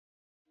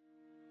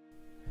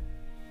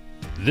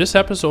This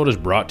episode is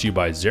brought to you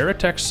by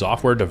Xeratech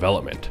Software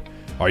Development.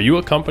 Are you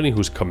a company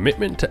whose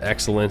commitment to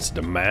excellence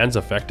demands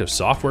effective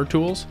software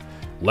tools?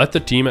 Let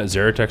the team at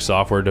Xeratech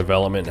Software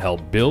Development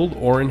help build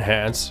or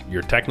enhance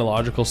your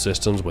technological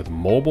systems with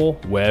mobile,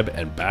 web,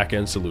 and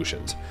back-end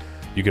solutions.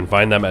 You can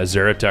find them at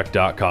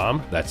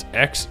xeratech.com. That's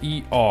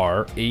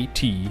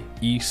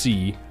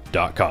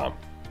XERATEC.com.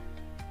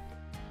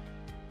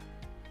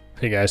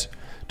 Hey guys,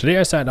 today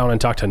I sat down and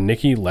talked to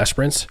Nikki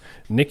L'Esperance.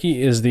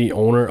 Nikki is the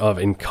owner of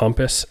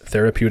Encompass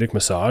Therapeutic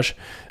Massage.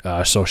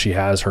 So she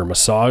has her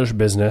massage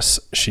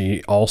business.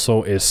 She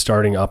also is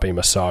starting up a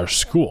massage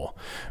school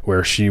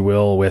where she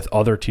will, with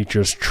other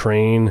teachers,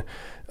 train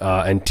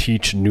and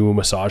teach new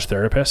massage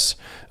therapists.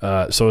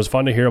 So it was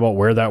fun to hear about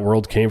where that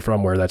world came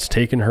from, where that's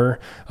taken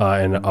her,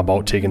 and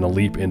about taking the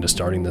leap into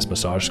starting this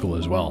massage school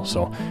as well.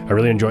 So I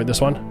really enjoyed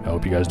this one. I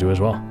hope you guys do as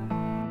well.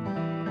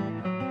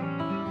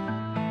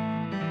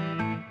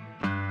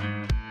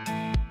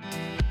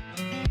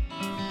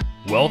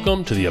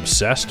 Welcome to the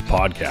Obsessed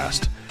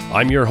Podcast.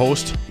 I'm your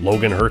host,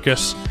 Logan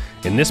Herkus.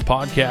 In this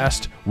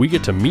podcast, we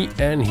get to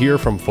meet and hear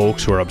from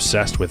folks who are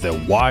obsessed with a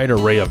wide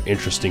array of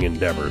interesting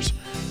endeavors.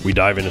 We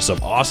dive into some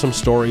awesome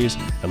stories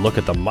and look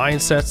at the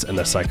mindsets and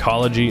the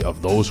psychology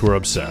of those who are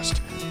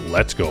obsessed.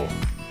 Let's go.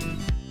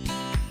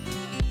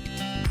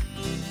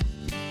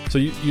 So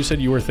you said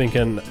you were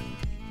thinking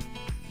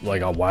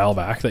like a while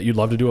back that you'd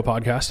love to do a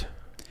podcast?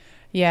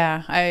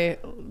 Yeah, a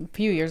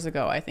few years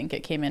ago, I think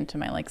it came into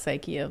my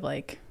psyche of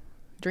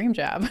dream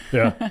job.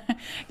 Yeah.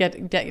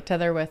 get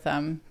together with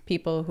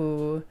people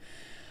who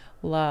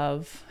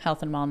love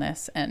health and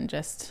wellness and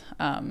just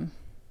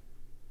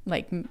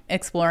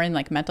exploring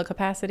mental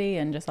capacity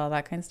and just all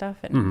that kind of stuff,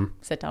 and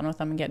sit down with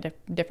them and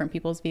get different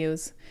people's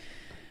views.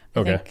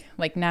 I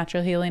think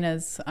natural healing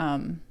is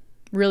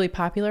really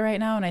popular right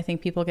now, and I think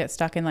people get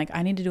stuck in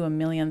I need to do a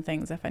million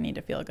things if I need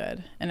to feel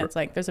good, and it's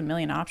there's a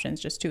million options,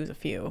 just choose a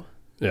few.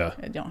 Yeah,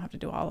 you don't have to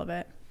do all of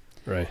it.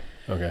 Right.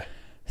 Okay.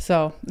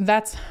 So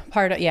that's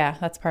part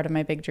of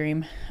my big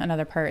dream.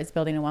 Another part is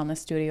building a wellness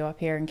studio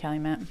up here in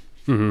Calumet.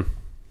 And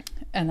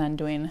then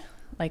doing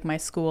my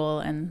school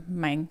and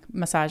my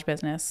massage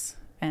business,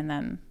 and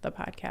then the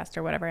podcast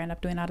or whatever I end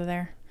up doing out of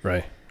there.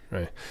 Right.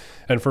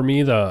 And for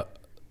me,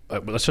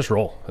 let's just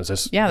roll. Is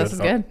this? Yeah, this is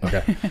good.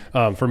 Okay.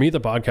 For me,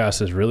 the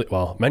podcast is really,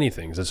 many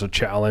things. It's a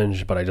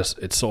challenge, but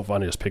it's so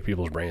fun to just pick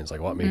people's brains,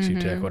 what makes you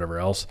tick, whatever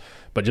else.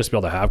 But just be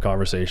able to have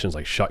conversations,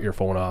 shut your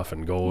phone off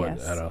and go.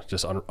 Yes. And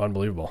just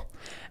unbelievable.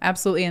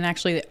 Absolutely. And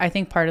actually, I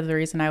think part of the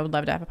reason I would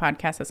love to have a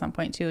podcast at some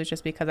point too is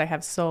just because I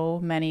have so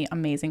many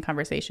amazing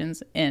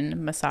conversations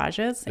in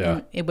massages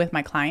with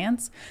my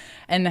clients.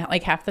 And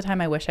half the time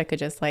I wish I could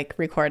just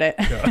record it.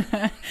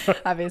 Yeah.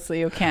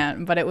 Obviously you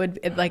can't, but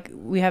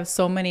we have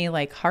so many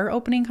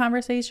heart-opening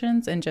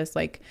conversations, and just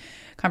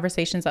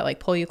conversations that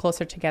pull you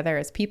closer together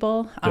as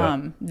people.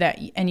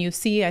 And you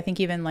see, I think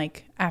even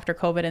after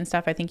COVID and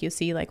stuff, I think you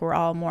see we're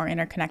all more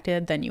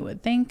interconnected than you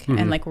would think.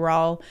 And we're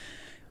all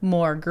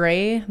more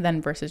gray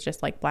than versus just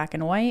black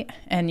and white,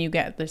 and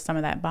there's some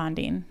of that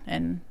bonding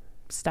and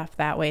stuff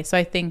that way. So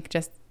I think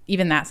just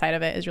even that side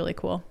of it is really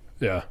cool.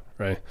 Yeah.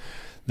 Right.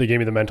 They gave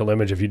me the mental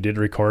image. If you did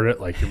record it,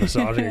 you're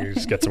massaging, you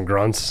just get some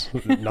grunts,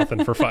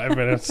 nothing for 5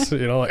 minutes,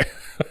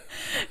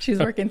 She's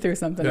working through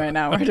something right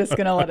now. We're just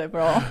going to let it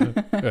roll.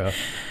 Yeah.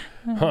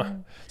 Huh.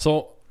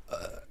 So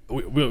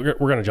we're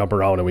going to jump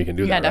around and we can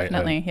do that, right?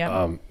 Definitely.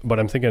 Yeah. But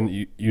I'm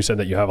thinking you said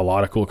that you have a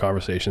lot of cool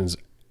conversations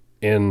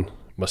in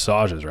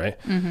massages, right?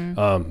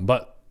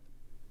 But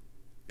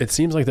it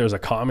seems like there's a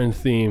common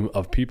theme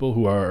of people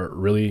who are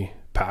really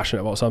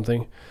passionate about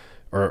something,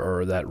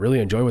 or that really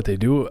enjoy what they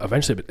do.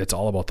 Eventually it's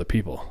all about the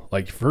people.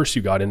 First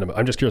you got into,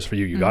 I'm just curious for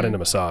you, got into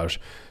massage.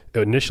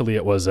 Initially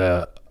it was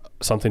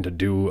something to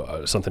do,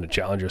 something to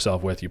challenge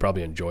yourself with. You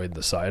probably enjoyed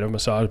the side of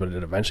massage, but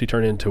it eventually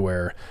turned into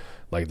where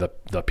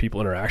the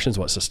people interactions,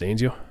 what sustains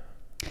you.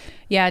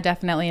 Yeah,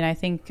 definitely. And I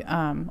think,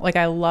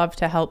 I love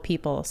to help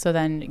people. So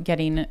then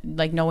getting,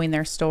 knowing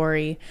their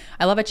story,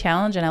 I love a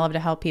challenge and I love to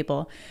help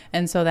people.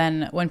 And so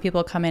then when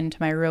people come into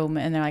my room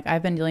and they're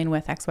I've been dealing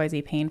with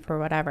XYZ pain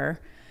for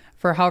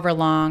however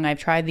long, I've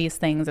tried these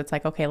things, it's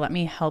okay, let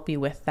me help you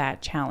with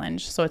that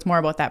challenge. So it's more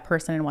about that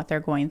person and what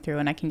they're going through,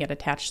 and I can get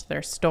attached to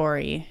their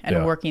story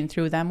and working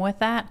through them with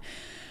that.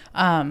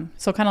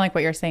 So kind of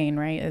what you're saying,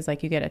 right, is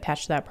you get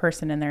attached to that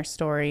person and their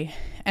story.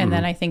 And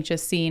then I think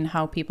just seeing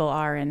how people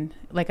are, and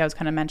I was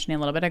kind of mentioning a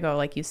little bit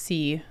ago, you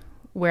see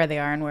where they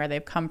are and where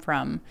they've come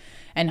from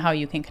and how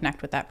you can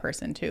connect with that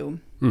person too.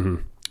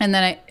 And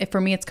then for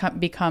me, it's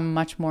become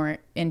much more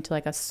into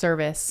a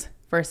service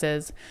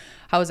versus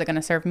how is it going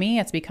to serve me?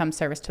 It's become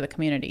service to the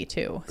community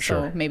too.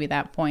 Sure. So maybe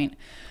that point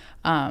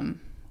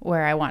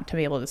where I want to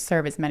be able to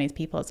serve as many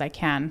people as I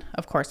can,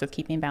 of course, with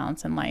keeping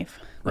balance in life,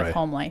 with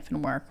home life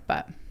and work.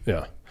 But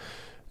yeah.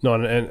 No,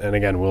 and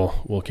again,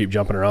 we'll keep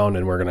jumping around,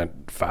 and we're going to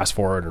fast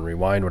forward and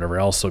rewind, whatever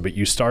else. So, but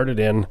you started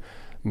in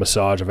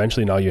massage.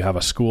 Eventually now you have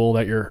a school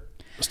that you're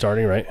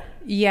starting, right?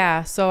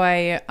 Yeah. So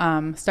I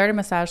started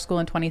massage school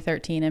in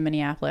 2013 in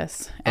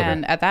Minneapolis.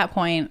 And at that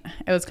point,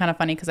 it was kind of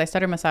funny because I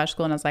started massage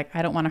school and I was like,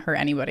 I don't want to hurt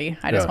anybody.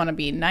 I just want to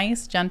be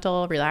nice,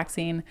 gentle,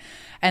 relaxing.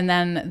 And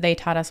then they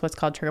taught us what's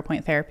called trigger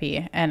point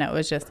therapy. And it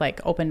was just like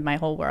opened my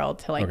whole world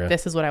to like,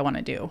 this is what I want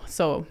to do.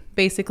 So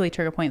basically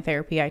trigger point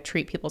therapy, I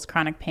treat people's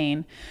chronic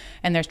pain,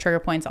 and there's trigger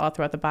points all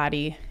throughout the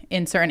body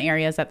in certain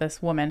areas that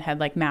this woman had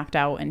like mapped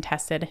out and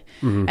tested.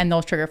 And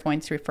those trigger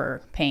points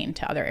refer pain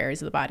to other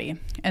areas of the body.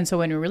 And so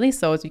when you release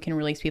those, you can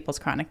release people's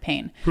chronic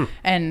pain.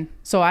 And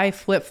so I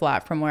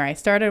flip-flop from where I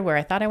started, where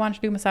I thought I wanted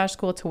to do massage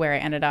school, to where I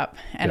ended up.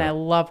 And I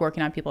love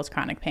working on people's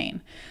chronic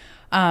pain.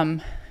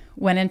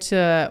 Went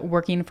into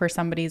working for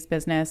somebody's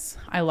business.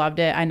 I loved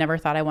it. I never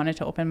thought I wanted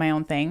to open my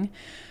own thing,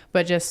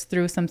 but just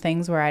through some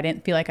things where I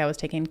didn't feel like I was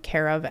taken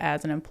care of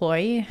as an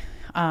employee,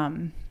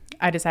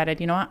 I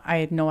decided, you know what?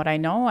 I know what I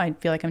know. I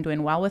feel like I'm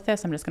doing well with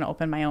this. I'm just going to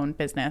open my own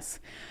business.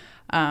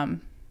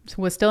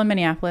 Was still in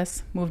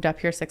Minneapolis, moved up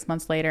here 6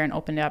 months later and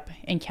opened up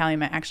in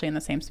Calumet, actually in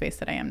the same space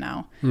that I am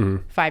now,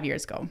 5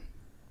 years ago.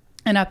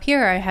 And up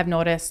here, I have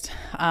noticed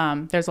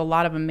there's a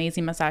lot of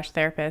amazing massage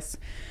therapists.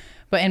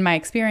 But in my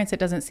experience, it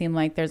doesn't seem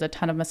like there's a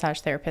ton of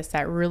massage therapists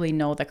that really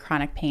know the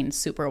chronic pain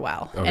super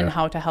well and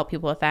how to help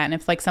people with that. And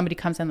if like somebody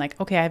comes in like,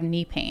 okay, I have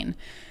knee pain,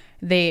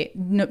 they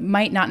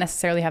might not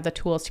necessarily have the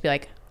tools to be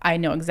like, I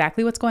know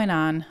exactly what's going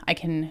on. I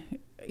can,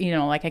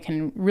 I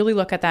can really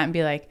look at that and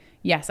be like,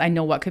 yes, I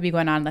know what could be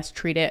going on. Let's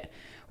treat it.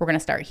 We're going to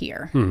start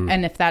here.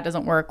 And if that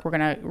doesn't work, we're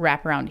going to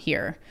wrap around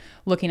here,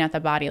 looking at the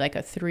body like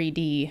a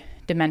 3D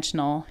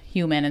dimensional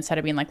human instead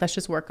of being like, let's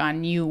just work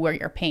on you where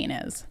your pain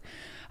is.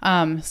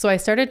 So I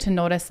started to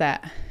notice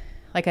that,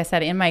 like I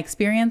said, in my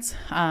experience,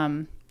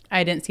 I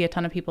didn't see a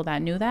ton of people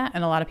that knew that.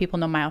 And a lot of people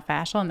know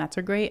myofascial, and that's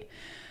a great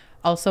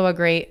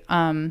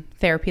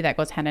therapy that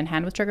goes hand in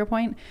hand with trigger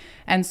point.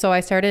 And so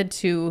I started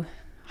to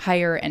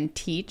hire and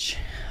teach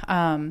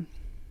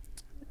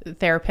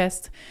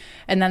therapists.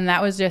 And then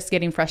that was just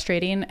getting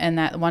frustrating. And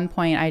at one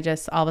point, I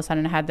just all of a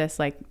sudden had this,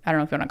 like, I don't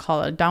know if you want to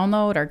call it a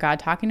download or God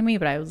talking to me,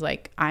 but I was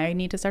like, I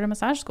need to start a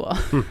massage school.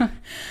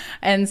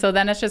 And so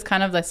then it's just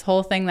kind of this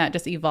whole thing that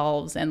just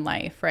evolves in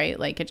life, right?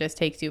 Like it just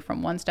takes you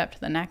from one step to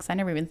the next. I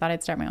never even thought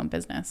I'd start my own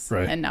business.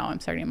 Right. And now I'm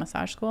starting a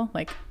massage school.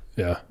 Like,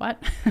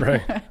 what?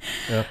 Right.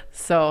 Yeah.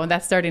 So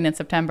that's starting in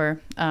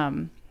September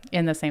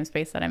in the same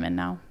space that I'm in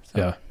now. So.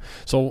 Yeah.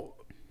 So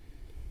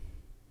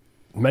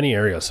many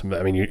areas.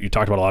 I mean, you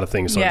talked about a lot of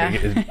things, so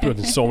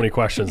it's so many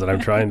questions that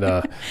I'm trying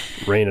to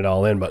rein it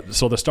all in. But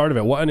so the start of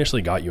it, what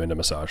initially got you into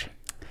massage?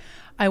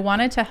 I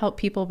wanted to help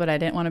people, but I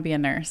didn't want to be a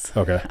nurse.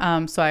 Okay.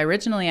 So I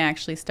originally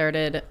actually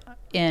started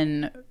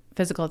in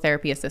physical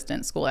therapy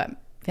assistant school at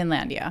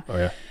Finlandia. Oh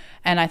yeah.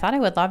 And I thought I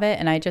would love it,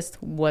 and I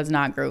just was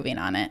not grooving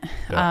on it.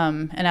 Yeah.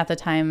 And at the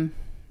time,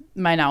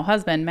 my now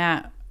husband,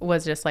 Matt,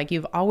 was just like,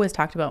 you've always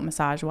talked about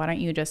massage. Why don't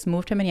you just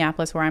move to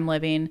Minneapolis where I'm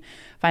living,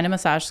 find a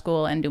massage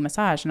school and do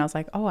massage? And I was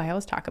like, oh, I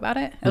always talk about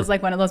it. It was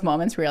like one of those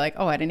moments where you're like,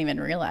 oh, I didn't even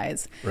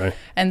realize. Right.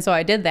 And so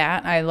I did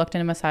that. I looked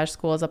into massage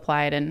schools,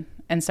 applied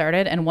and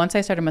started. And once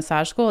I started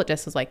massage school, it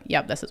just was like,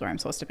 yep, this is where I'm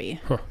supposed to be.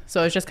 Huh.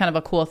 So it was just kind of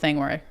a cool thing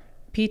where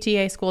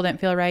PTA school didn't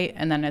feel right.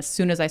 And then as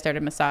soon as I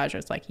started massage, I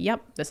was like,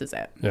 yep, this is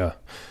it. Yeah.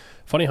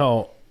 Funny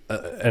how,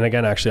 and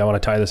again, actually, I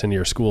want to tie this into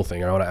your school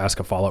thing. I want to ask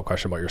a follow-up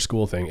question about your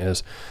school thing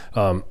is,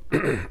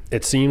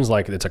 it seems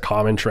like it's a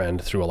common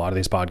trend through a lot of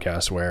these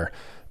podcasts where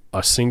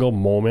a single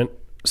moment,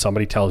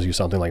 somebody tells you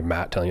something like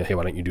Matt telling you, hey,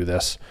 why don't you do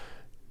this?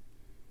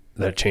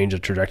 That changed the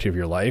trajectory of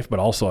your life. But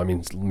also, I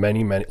mean,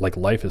 many, like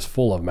life is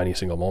full of many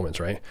single moments,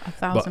 right?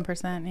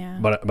 1,000%. Yeah.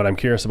 But I'm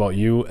curious about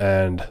you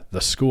and the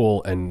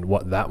school and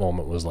what that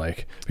moment was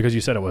like, because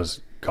you said it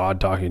was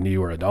God talking to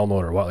you or a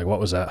download or what, like,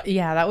 what was that?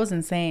 Yeah, that was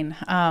insane.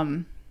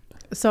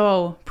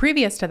 So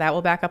previous to that,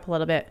 we'll back up a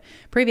little bit.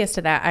 Previous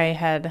to that, I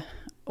had,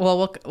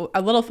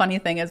 a little funny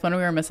thing is when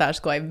we were in massage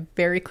school, I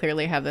very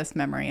clearly have this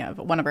memory of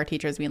one of our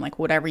teachers being like,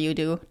 whatever you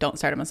do, don't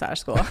start a massage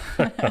school.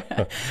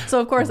 So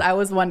of course I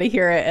was one to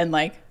hear it and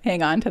like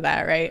hang on to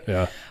that. Right.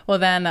 Yeah. Well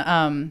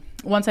then,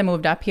 once I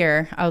moved up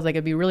here, I was like,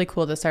 it'd be really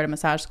cool to start a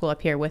massage school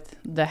up here with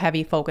the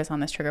heavy focus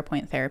on this trigger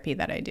point therapy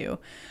that I do.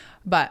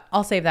 But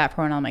I'll save that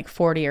for when I'm like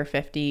 40 or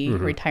 50,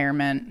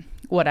 retirement,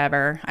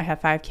 whatever. I have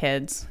 5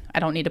 kids.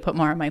 I don't need to put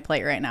more on my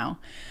plate right now.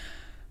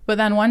 But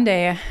then one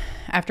day,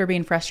 after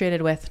being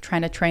frustrated with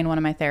trying to train one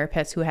of my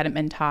therapists who hadn't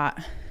been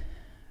taught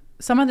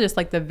some of just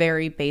like the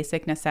very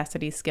basic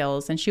necessity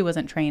skills, and she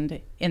wasn't trained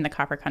in the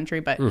copper country,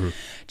 but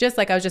just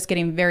like I was just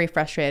getting very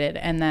frustrated.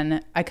 And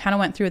then I kind of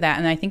went through that,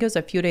 and I think it was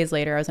a few days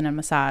later I was in a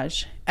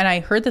massage and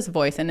I heard this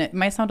voice, and this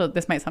might sound a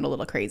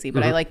little crazy,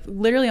 but I like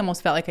literally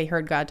almost felt like I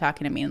heard God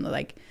talking to me, and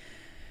like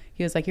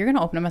he was like, you're going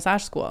to open a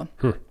massage school.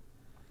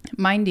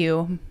 Mind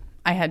you,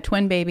 I had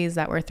twin babies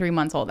that were 3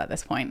 months old at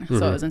this point.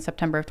 So it was in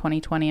September of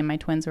 2020 and my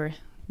twins were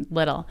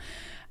little.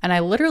 And I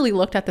literally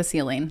looked at the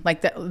ceiling.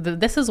 Like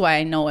this is why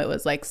I know it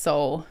was like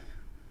so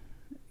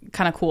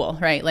kind of cool,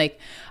 right? Like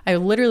I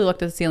literally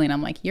looked at the ceiling.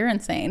 I'm like, you're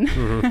insane.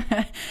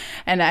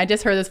 And I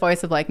just heard this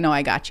voice of like, no,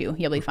 I got you.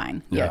 You'll be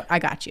fine. Yeah, I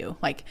got you.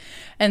 Like,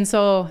 and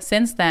so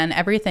since then,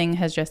 everything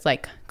has just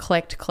like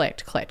clicked.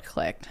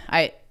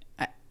 I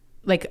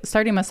like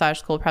starting massage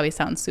school probably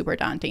sounds super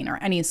daunting, or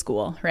any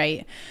school,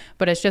 right?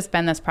 But it's just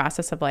been this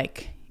process of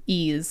like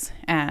ease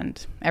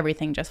and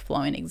everything just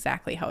flowing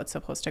exactly how it's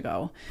supposed to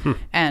go.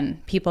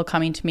 And people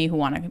coming to me who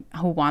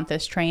want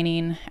this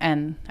training.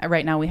 And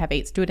right now we have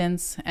 8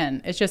 students,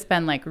 and it's just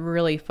been like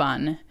really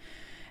fun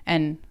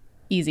and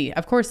easy.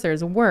 Of course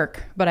there's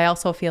work, but I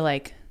also feel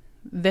like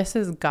this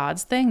is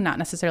God's thing, not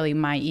necessarily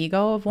my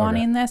ego of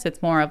wanting this.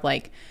 It's more of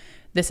like,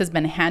 this has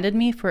been handed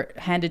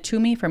to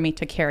me for me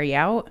to carry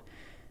out.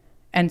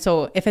 And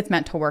so if it's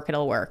meant to work,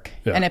 it'll work.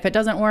 Yeah. And if it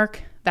doesn't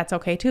work, that's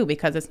okay too,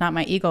 because it's not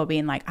my ego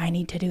being like, I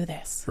need to do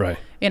this. Right.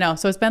 You know,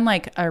 so it's been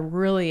like a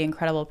really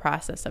incredible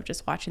process of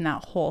just watching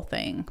that whole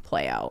thing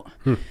play out.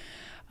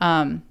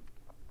 And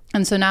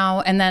so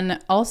now, and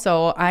then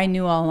also I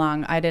knew all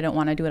along I didn't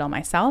want to do it all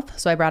myself.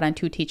 So I brought on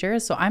 2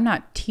 teachers. So I'm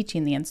not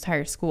teaching the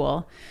entire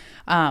school.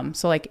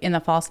 So like in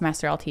the fall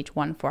semester, I'll teach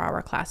 1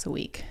 4-hour class a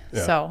week.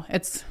 Yeah. So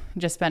it's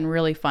just been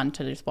really fun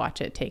to just watch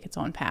it take its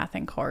own path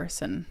and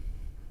course and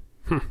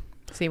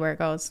see where it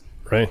goes.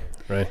 Right.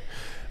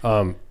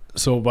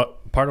 So,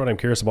 but part of what I'm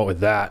curious about with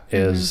that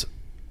is,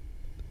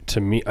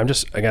 to me, I'm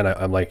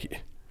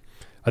like,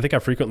 I think I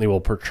frequently will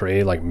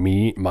portray like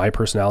my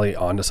personality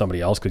onto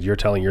somebody else, because you're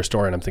telling your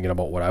story and I'm thinking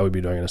about what I would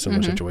be doing in a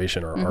similar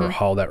situation, or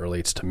how that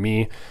relates to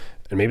me.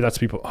 And maybe that's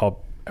how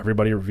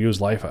everybody reviews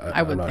life.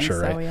 I'm not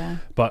sure. So, right. Yeah.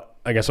 But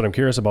I guess what I'm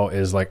curious about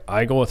is like,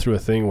 I go through a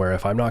thing where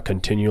if I'm not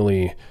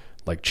continually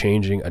like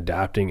changing,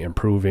 adapting,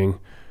 improving,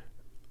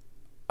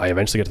 I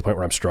eventually get to the point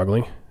where I'm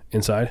struggling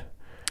inside.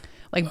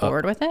 Like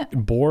bored with it?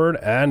 Bored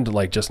and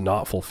like just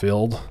not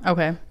fulfilled.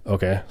 Okay.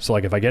 So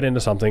like if I get into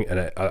something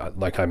and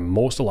like I'm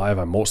most alive,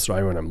 I'm most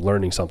thriving when I'm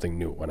learning something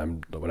new, when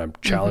I'm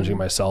challenging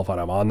myself,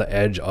 and I'm on the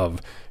edge of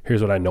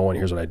here's what I know and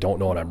here's what I don't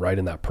know, and I'm right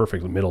in that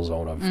perfect middle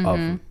zone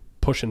of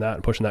pushing that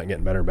and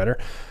getting better and better.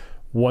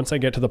 Once I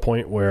get to the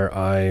point where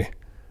I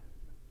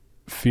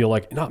feel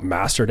like not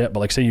mastered it,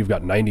 but like say you've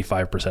got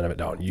 95% of it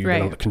down, you're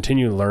going to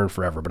continue to learn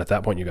forever, but at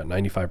that point you got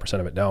 95%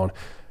 of it down.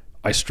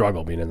 I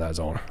struggle being in that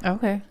zone.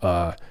 Okay.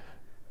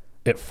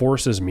 It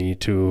forces me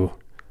to,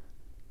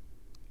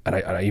 and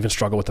I even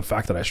struggle with the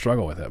fact that I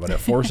struggle with it, but it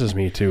forces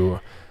me to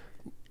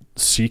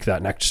seek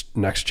that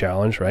next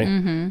challenge, right?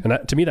 And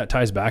that, to me, that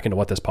ties back into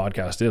what this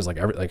podcast is. Like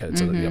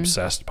it's the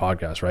Obsessed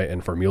podcast, right?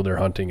 And for mule deer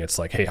hunting, it's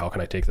like, hey, how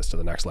can I take this to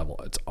the next level?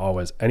 It's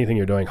always anything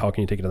you're doing, how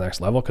can you take it to the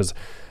next level? Because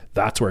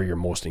that's where you're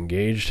most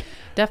engaged.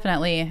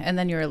 Definitely. And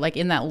then you're like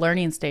in that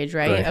learning stage,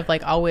 right? Of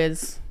like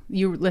always,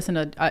 you listen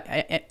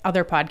to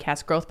other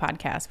podcasts, growth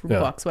podcasts,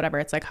 books, whatever.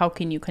 It's like, how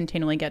can you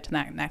continually get to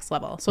that next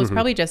level? So it's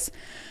probably just,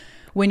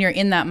 when you're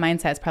in that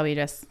mindset, it's probably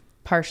just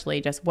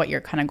partially just what you're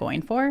kind of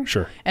going for.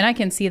 Sure. And I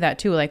can see that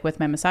too, like with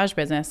my massage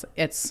business,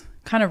 it's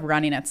kind of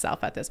running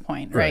itself at this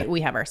point, right? We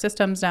have our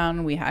systems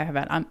down. We have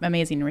an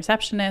amazing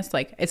receptionist.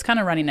 Like it's kind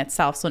of running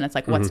itself. So then it's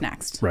like, what's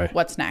next? Right.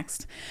 What's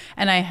next?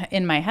 And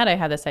in my head, I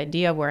had this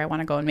idea of where I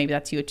want to go, and maybe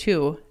that's you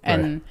too.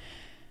 And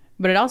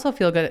but it also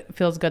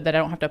feels good that I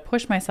don't have to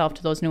push myself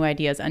to those new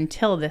ideas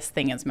until this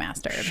thing is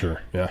mastered. Sure.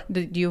 Yeah.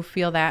 Do you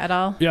feel that at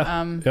all?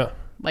 Yeah.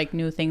 Like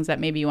new things that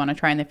maybe you want to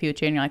try in the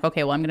future, and you're like,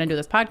 okay, well, I'm going to do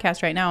this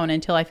podcast right now, and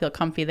until I feel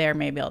comfy there,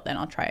 maybe I'll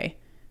try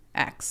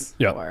X.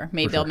 Yeah. Or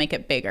maybe I'll make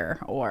it bigger,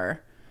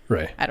 or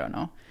I don't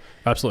know.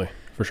 Absolutely.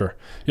 For sure.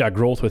 Yeah.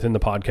 Growth within the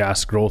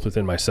podcast, growth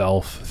within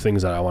myself,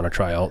 things that I want to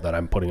try out that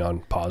I'm putting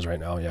on pause right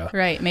now. Yeah.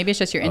 Right. Maybe it's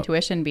just your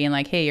intuition being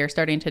like, hey, you're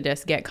starting to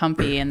just get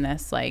comfy in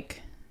this,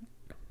 like,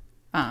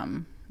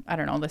 I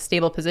don't know, the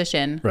stable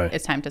position.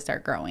 It's time to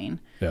start growing.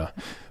 Yeah.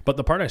 But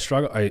the part I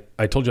struggle,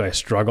 I told you I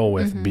struggle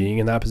with being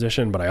in that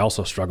position, but I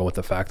also struggle with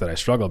the fact that I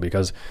struggle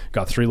because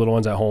got 3 little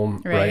ones at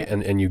home. Right.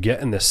 And you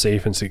get in this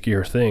safe and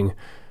secure thing.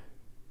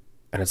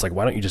 And it's like,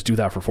 why don't you just do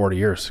that for 40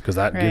 years? Because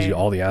that gives you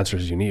all the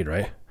answers you need,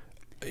 right?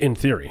 In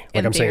theory.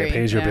 Like I'm saying, it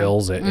pays your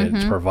bills,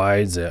 it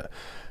provides it.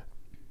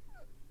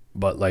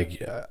 But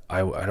like,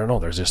 I don't know,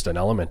 there's just an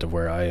element of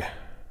where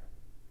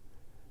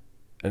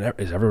and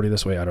is everybody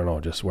this way? I don't know,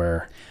 just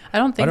where... I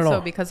don't think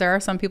so, because there are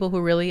some people who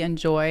really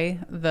enjoy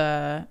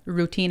the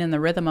routine and the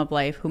rhythm of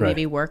life, who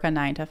maybe work a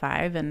 9 to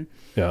 5 and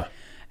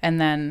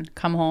then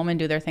come home and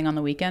do their thing on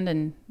the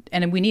weekend.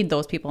 And we need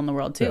those people in the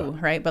world too,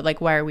 right? But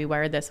like, why are we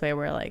wired this way?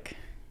 We're like...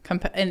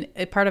 and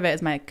part of it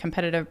is my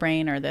competitive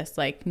brain, or this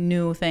like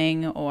new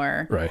thing,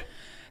 or... Right.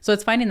 So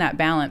it's finding that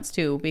balance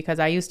too, because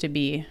I used to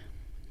be...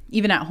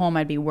 Even at home,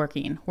 I'd be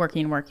working.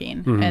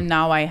 And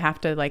now I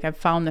have to, like, I've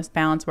found this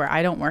balance where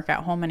I don't work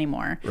at home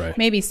anymore. Right.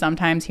 Maybe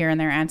sometimes here and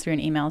there answering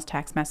emails,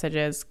 text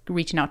messages,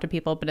 reaching out to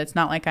people, but it's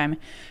not like I'm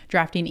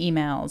drafting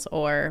emails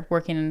or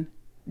working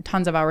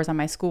tons of hours on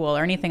my school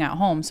or anything at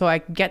home. So I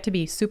get to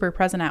be super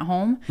present at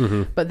home.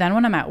 But then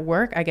when I'm at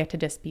work, I get to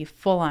just be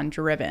full on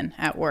driven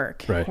at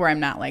work, where I'm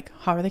not like,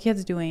 how are the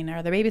kids doing?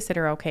 Are the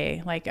babysitter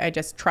okay? Like, I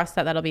just trust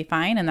that that'll be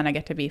fine. And then I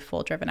get to be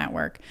full driven at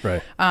work.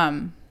 Right.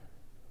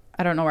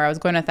 I don't know where I was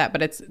going with that,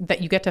 but it's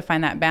that you get to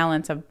find that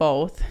balance of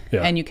both,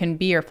 and you can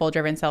be your full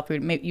driven self.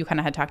 You kind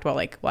of had talked about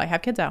like, well, I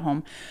have kids at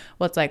home.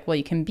 Well, it's like, well,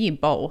 you can be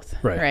both,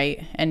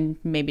 right? And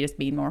maybe just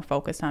be more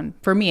focused on,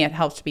 for me, it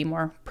helps to be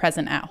more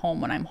present at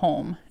home when I'm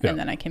home. And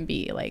then I can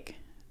be like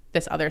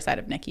this other side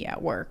of Nikki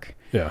at work,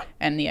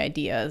 and the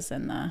ideas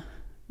and the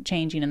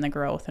changing and the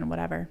growth and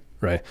whatever.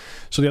 Right.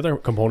 So the other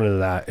component of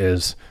that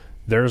is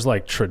there's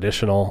like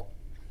traditional,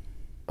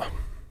 how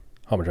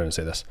am I trying to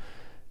say this?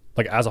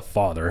 Like as a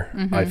father,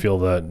 I feel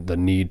the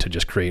need to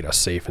just create a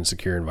safe and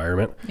secure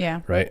environment.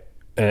 Yeah. Right.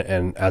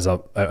 And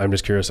I'm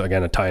just curious,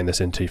 again, tying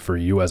this into for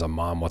you as a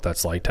mom, what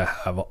that's like to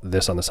have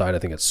this on the side. I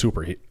think it's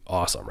super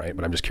awesome. Right.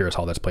 But I'm just curious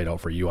how that's played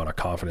out for you on a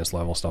confidence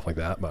level, stuff like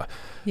that. But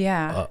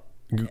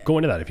go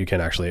into that if you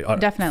can actually.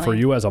 Definitely. For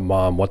you as a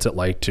mom, what's it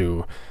like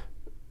to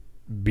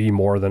be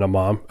more than a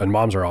mom? And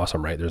moms are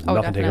awesome, right? There's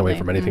nothing taken away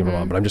from anything from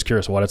mom, but I'm just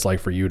curious what it's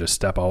like for you to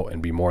step out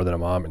and be more than a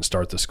mom and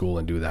start the school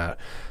and do that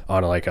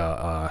on like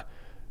a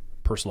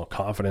personal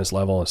confidence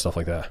level and stuff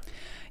like that.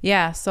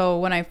 Yeah. So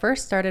when I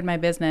first started my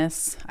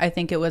business, I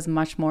think it was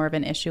much more of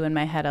an issue in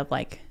my head of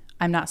like,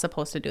 I'm not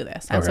supposed to do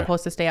this. I'm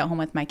supposed to stay at home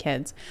with my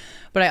kids.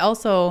 But I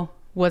also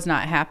was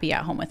not happy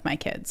at home with my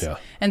kids. Yeah.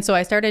 And so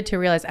I started to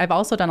realize I've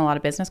also done a lot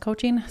of business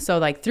coaching. So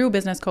like through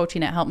business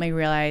coaching, it helped me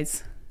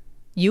realize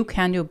you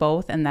can do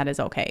both and that is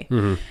okay.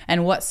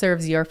 And what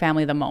serves your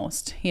family the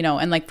most, you know?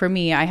 And like for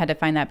me, I had to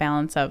find that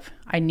balance of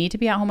I need to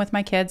be at home with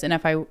my kids.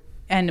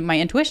 And my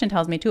intuition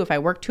tells me too, if I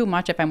work too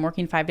much, if I'm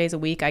working 5 days a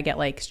week, I get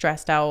like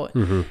stressed out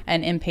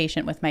and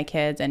impatient with my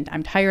kids and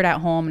I'm tired at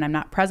home and I'm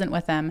not present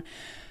with them.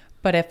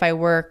 But if I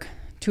work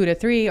 2 to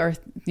 3 or,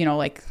 you know,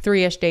 like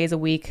 3-ish days a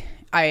week,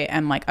 I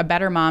am like a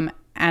better mom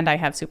and I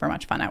have super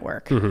much fun at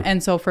work.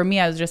 And so for me,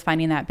 I was just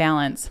finding that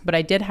balance, but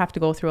I did have to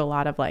go through a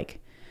lot of like,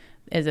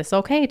 is this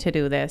okay to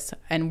do this?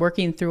 And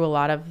working through a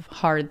lot of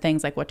hard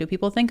things, like what do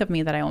people think of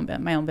me that I own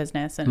my own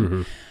business?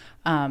 And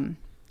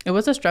it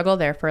was a struggle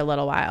there for a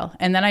little while.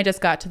 And then I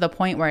just got to the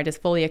point where I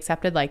just fully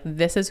accepted, like,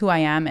 this is who I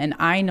am. And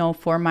I know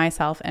for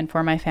myself and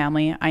for my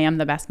family, I am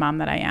the best mom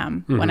that I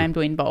am when I'm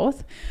doing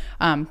both.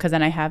 Because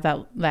then I have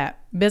that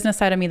business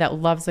side of me that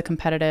loves the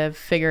competitive,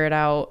 figure it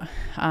out,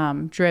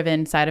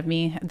 driven side of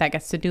me that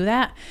gets to do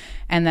that.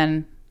 And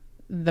then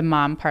the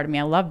mom part of me,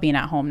 I love being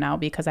at home now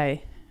because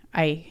I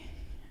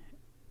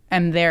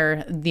am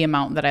there the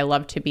amount that I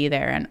love to be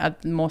there and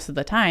most of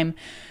the time.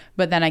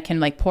 But then I can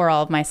like pour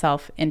all of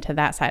myself into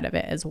that side of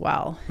it as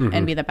well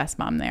and be the best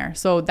mom there.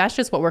 So that's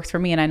just what works for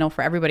me. And I know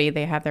for everybody,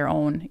 they have their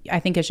own. I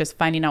think it's just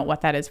finding out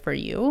what that is for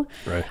you.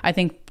 Right. I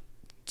think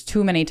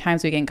too many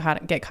times we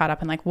get caught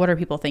up in like, what are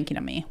people thinking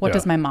of me? What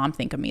does my mom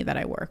think of me that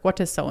I work? What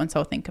does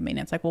so-and-so think of me? And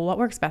it's like, well, what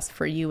works best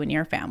for you and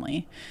your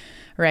family?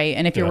 Right.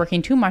 And if you're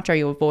working too much, are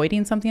you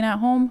avoiding something at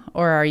home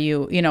or are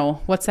you, you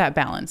know, what's that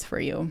balance for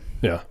you?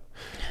 Yeah.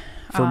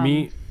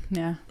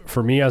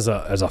 For me as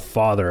a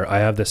father, I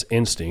have this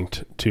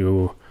instinct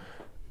to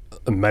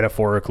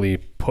metaphorically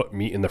put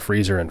meat in the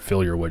freezer and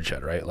fill your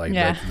woodshed, right? Like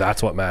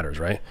that's what matters,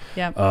 right?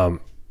 Yeah.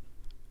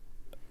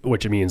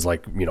 Which means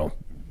like, you know,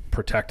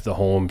 protect the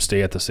home,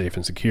 stay at the safe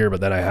and secure.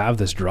 But then I have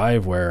this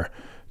drive where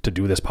to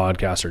do this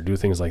podcast or do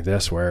things like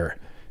this where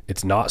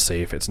it's not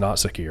safe, it's not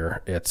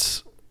secure,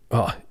 it's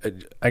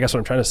I guess what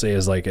I'm trying to say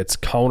is like it's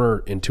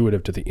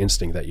counterintuitive to the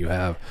instinct that you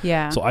have.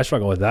 Yeah. So I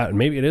struggle with that, and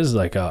maybe it is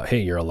like, hey,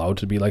 you're allowed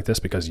to be like this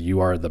because you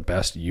are the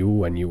best you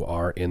when you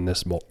are in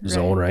this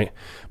zone, right?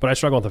 But I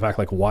struggle with the fact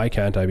like, why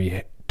can't I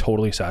be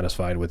totally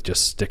satisfied with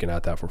just sticking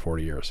at that for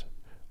 40 years?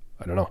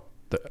 I don't know.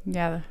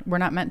 We're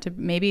not meant to.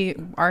 Maybe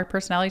our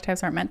personality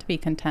types aren't meant to be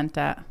content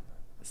at,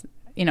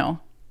 you know,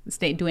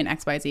 stay doing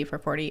X, Y, Z for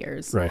 40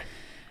 years. Right.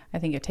 I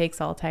think it takes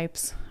all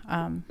types.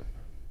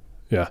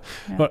 Yeah.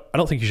 But I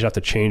don't think you should have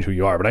to change who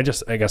you are, but I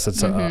guess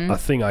it's a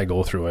thing I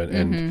go through.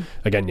 And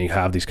again, you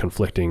have these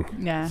conflicting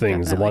things,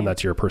 definitely. The one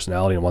that's your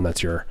personality and one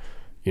that's your,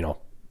 you know,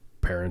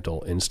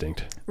 parental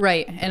instinct.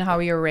 Right. And how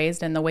you were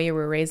raised and the way you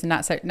were raised, and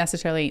not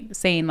necessarily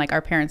saying like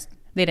our parents,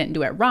 they didn't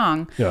do it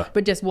wrong,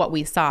 but just what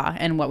we saw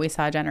and what we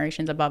saw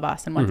generations above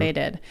us and what they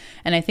did.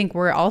 And I think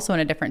we're also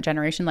in a different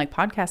generation. Like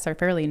podcasts are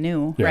fairly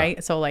new,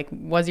 right? So like,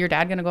 was your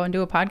dad going to go and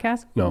do a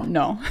podcast?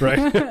 No.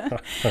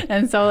 Right.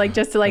 And so like,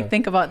 just to like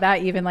think about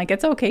that, even like,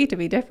 it's okay to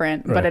be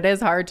different, but it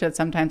is hard to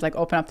sometimes like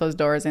open up those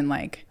doors and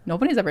like,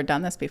 nobody's ever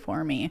done this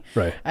before me.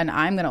 Right. And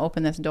I'm going to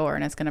open this door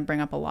and it's going to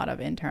bring up a lot of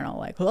internal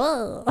like,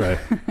 whoa. Right.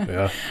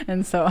 Yeah.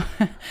 And so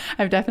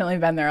I've definitely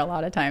been there a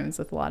lot of times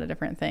with a lot of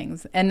different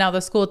things. And now the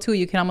school too,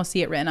 you can almost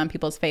see it written on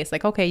people's face.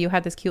 Like, okay, you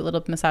had this cute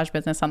little massage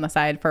business on the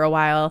side for a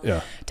while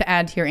to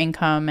add to your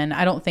income. And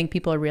I don't think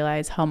people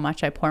realize how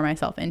much I pour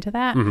myself into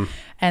that.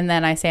 And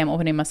then I say I'm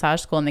opening a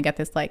massage school and they get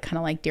this like kind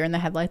of like deer in the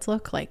headlights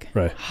look like,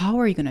 how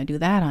are you going to do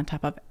that on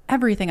top of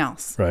everything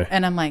else? Right.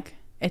 And I'm like,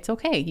 it's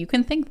okay. You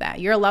can think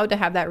that. You're allowed to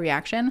have that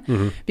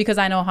reaction because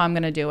I know how I'm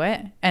going to do it.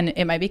 And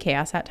it might be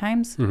chaos at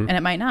times and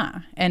it might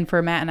not. And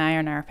for Matt and I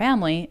and our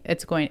family,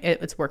 it's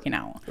working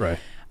out. Right.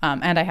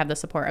 And I have the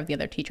support of the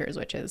other teachers,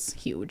 which is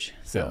huge.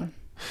 So. Yeah.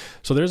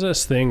 So there's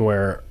this thing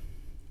where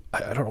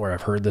I don't know where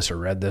I've heard this or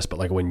read this, but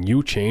like when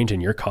you change and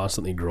you're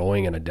constantly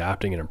growing and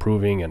adapting and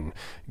improving and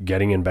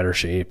getting in better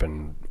shape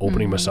and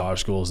opening massage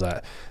schools,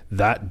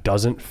 that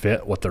doesn't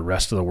fit what the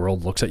rest of the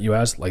world looks at you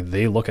as. Like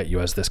they look at you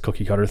as this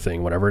cookie cutter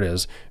thing, whatever it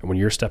is. And when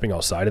you're stepping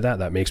outside of that,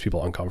 that makes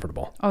people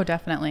uncomfortable. Oh,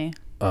 definitely.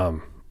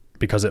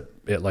 Because it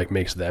like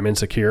makes them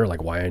insecure.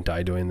 Like, why aren't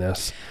I doing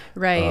this?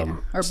 Right.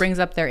 Or brings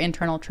up their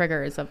internal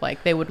triggers of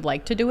like, they would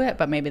like to do it,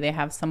 but maybe they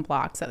have some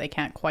blocks that they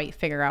can't quite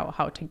figure out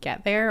how to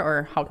get there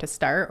or how to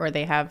start, or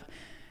they have,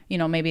 you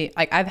know, maybe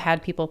like I've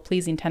had people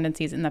pleasing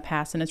tendencies in the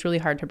past, and it's really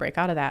hard to break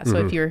out of that. So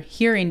if you're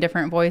hearing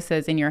different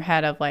voices in your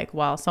head of like,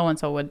 well,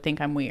 so-and-so would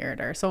think I'm weird,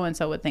 or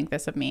so-and-so would think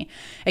this of me,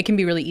 it can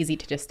be really easy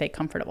to just stay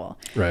comfortable.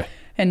 Right.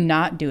 And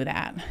not do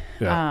that.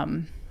 Yeah.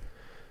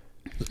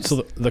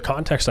 So the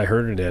context I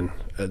heard it in,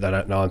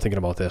 now I'm thinking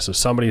about this, is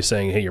somebody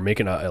saying, hey, you're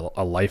making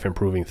a life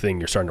improving thing.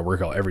 You're starting to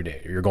work out every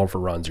day, or you're going for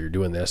runs, or you're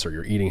doing this, or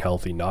you're eating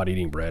healthy, not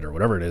eating bread, or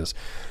whatever it is.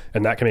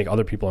 And that can make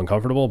other people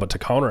uncomfortable. But to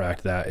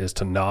counteract that is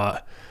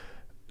to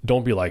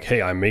don't be like,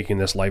 hey, I'm making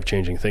this life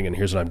changing thing and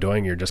here's what I'm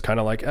doing. You're just kind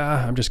of like,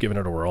 I'm just giving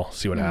it a whirl,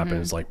 see what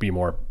happens. Like, be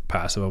more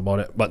passive about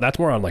it. But that's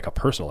more on like a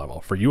personal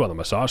level. For you on the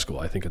massage school,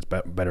 I think it's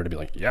better to be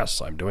like,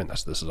 yes, I'm doing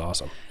this. This is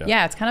awesome.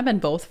 Yeah, it's kind of been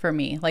both for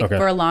me. Like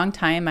for a long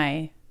time,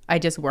 I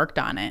just worked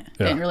on it.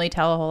 Didn't really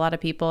tell a whole lot of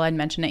people. I'd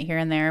mention it here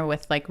and there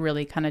with like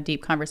really kind of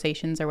deep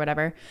conversations or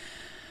whatever.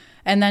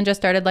 And then just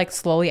started like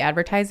slowly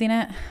advertising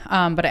it.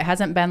 But it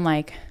hasn't been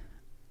like,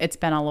 it's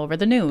been all over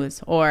the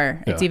news,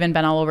 or it's even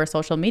been all over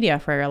social media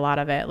for a lot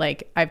of it.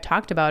 Like I've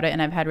talked about it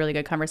and I've had really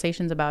good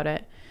conversations about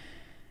it.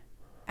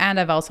 And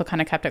I've also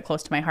kind of kept it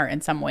close to my heart in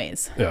some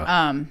ways.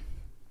 Yeah.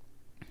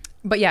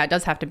 But yeah, it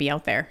does have to be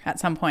out there at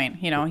some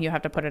point. You know, you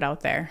have to put it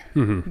out there.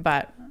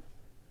 But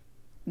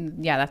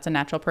yeah, that's a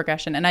natural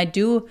progression. And I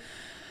do,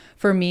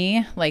 for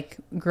me, like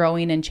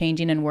growing and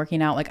changing and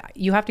working out, like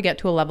you have to get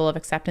to a level of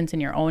acceptance in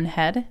your own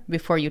head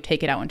before you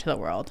take it out into the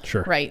world.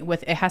 Sure. Right.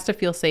 It has to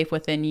feel safe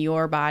within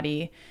your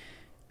body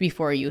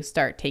before you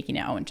start taking it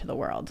out into the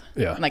world.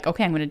 Yeah. Like,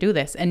 okay, I'm going to do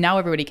this. And now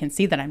everybody can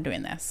see that I'm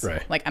doing this.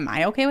 Right. Like, am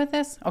I okay with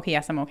this? Okay.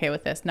 Yes, I'm okay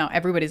with this. Now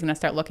everybody's going to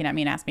start looking at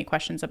me and ask me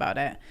questions about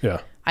it. Yeah.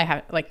 I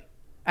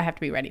have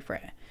to be ready for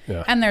it.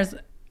 Yeah. And there's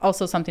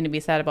also something to be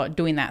said about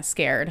doing that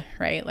scared,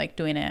 right? Like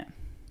doing it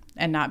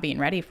and not being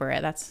ready for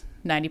it. That's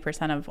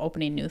 90% of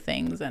opening new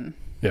things. And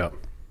yeah,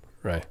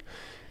 right.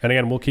 And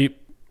again, we'll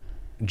keep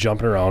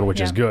jumping around,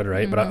 which is good,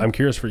 right? But I'm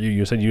curious for you.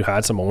 You said you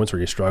had some moments where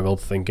you struggled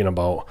thinking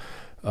about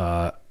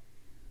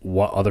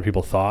what other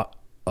people thought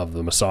of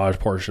the massage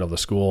portion of the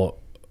school.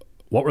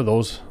 What were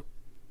those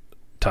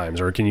times,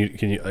 or can you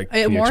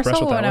more express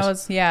so what that when was? I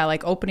was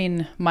like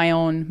opening my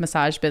own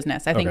massage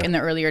business, I think in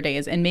the earlier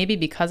days, and maybe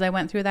because I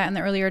went through that in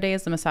the earlier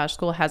days, the massage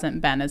school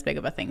hasn't been as big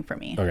of a thing for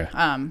me. Okay.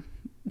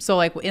 So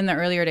like in the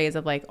earlier days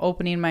of like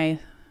opening my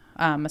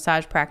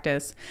massage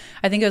practice,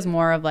 I think it was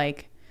more of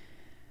like,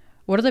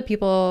 what are the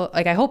people,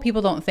 like, I hope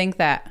people don't think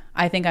that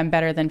I think I'm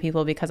better than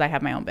people because I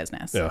have my own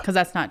business. Yeah. Because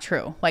that's not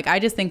true. Like, I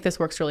just think this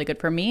works really good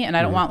for me. And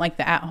I don't want like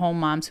the at-home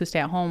moms who stay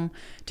at home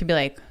to be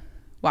like,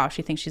 wow,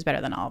 she thinks she's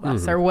better than all of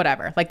us or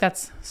whatever. Like,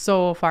 that's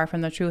so far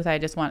from the truth. I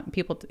just want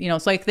people to, you know,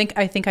 so I think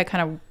I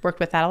kind of worked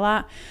with that a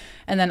lot.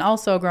 And then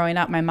also growing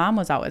up, my mom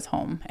was always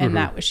home, and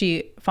that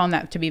she found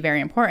that to be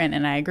very important.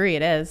 And I agree,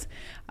 it is.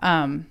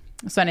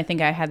 So I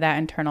think I had that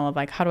internal of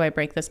like, how do I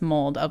break this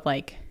mold of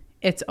like,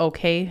 it's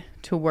okay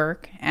to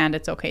work and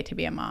it's okay to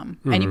be a mom.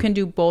 And you can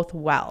do both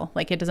well.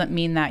 Like, it doesn't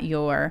mean that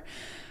you're,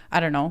 I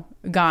don't know,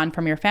 gone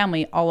from your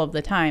family all of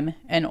the time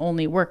and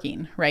only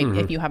working, right?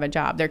 If you have a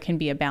job, there can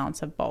be a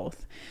balance of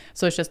both.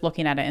 So it's just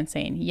looking at it and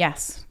saying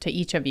yes to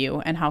each of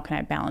you, and how can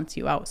I balance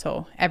you out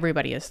so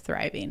everybody is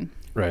thriving.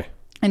 Right.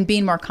 And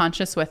being more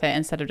conscious with it,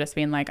 instead of just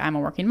being like, I'm a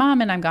working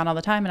mom and I'm gone all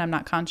the time and I'm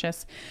not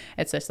conscious.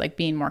 It's just like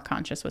being more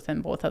conscious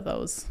within both of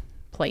those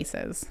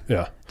places.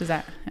 Yeah. Does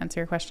that answer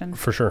your question?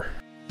 For sure.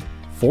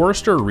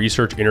 Forrester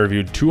Research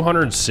interviewed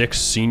 206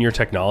 senior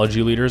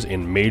technology leaders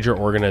in major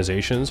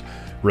organizations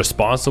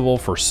responsible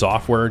for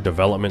software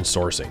development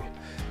sourcing.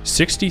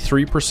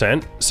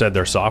 63% said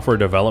their software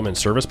development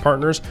service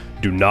partners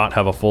do not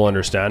have a full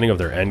understanding of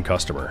their end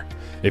customer.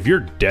 If you're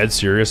dead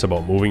serious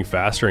about moving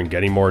faster and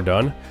getting more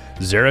done,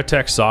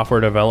 Xeratech Software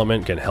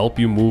Development can help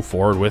you move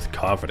forward with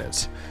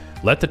confidence.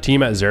 Let the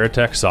team at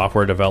Xeratech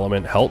Software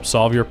Development help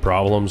solve your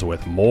problems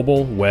with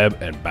mobile, web,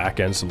 and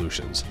back-end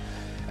solutions.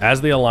 As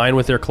they align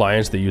with their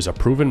clients, they use a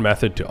proven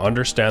method to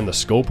understand the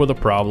scope of the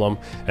problem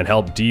and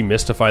help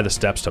demystify the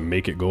steps to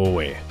make it go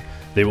away.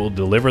 They will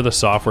deliver the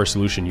software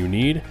solution you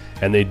need,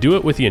 and they do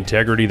it with the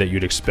integrity that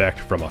you'd expect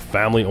from a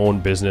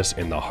family-owned business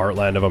in the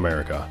heartland of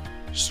America.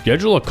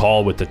 Schedule a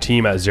call with the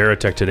team at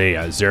Xeratech today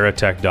at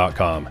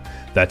xeratech.com.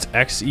 That's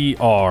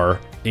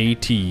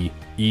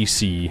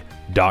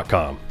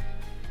XERATEC.com.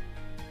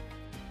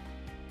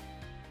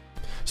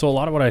 So a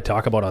lot of what I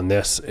talk about on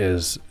this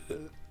is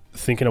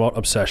thinking about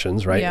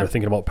obsessions, right? Yeah. Or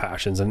thinking about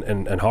passions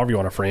and however you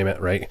want to frame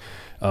it, right?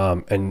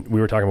 And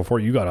we were talking before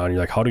you got on, you're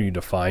like, how do you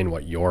define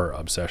what your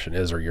obsession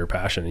is or your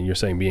passion? And you're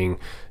saying being,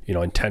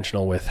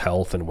 intentional with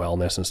health and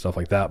wellness and stuff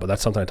like that. But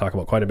that's something I talk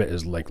about quite a bit,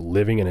 is like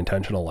living an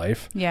intentional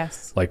life.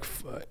 Yes. Like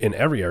in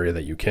every area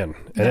that you can.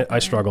 And I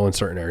struggle in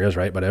certain areas,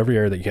 right? But every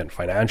area that you can,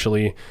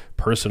 financially,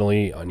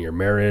 personally, on your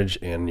marriage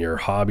and your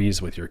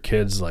hobbies with your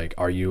kids, like,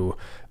 are you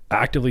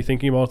actively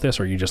thinking about this,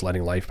 or are you just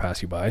letting life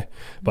pass you by?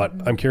 But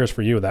I'm curious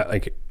for you, that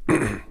like,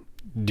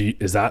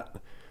 is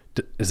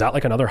that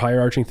like another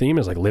higher arching theme,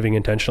 is like living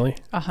intentionally?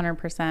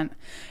 100%.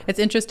 It's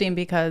interesting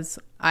because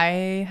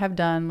I have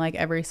done like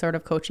every sort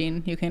of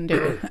coaching you can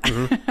do,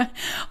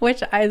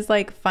 which is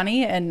like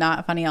funny and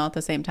not funny all at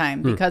the same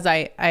time, because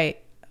I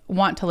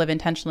want to live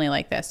intentionally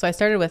like this. So I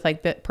started with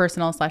like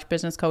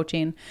personal/business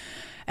coaching,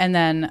 and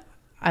then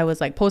I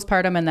was like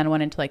postpartum, and then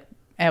went into like,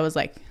 I was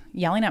like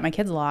yelling at my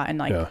kids a lot and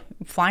like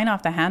flying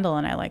off the handle.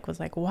 And I like was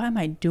like, what am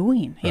I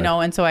doing? You know?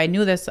 And so I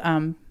knew this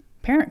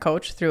parent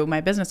coach through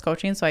my business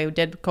coaching. So I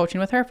did coaching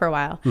with her for a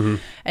while.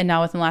 And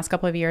now within the last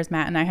couple of years,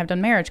 Matt and I have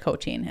done marriage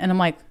coaching. And I'm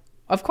like,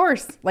 of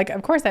course I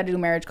had to do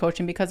marriage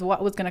coaching, because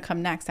what was going to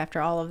come next after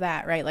all of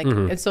that? Right. Like,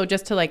 and so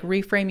just to like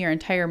reframe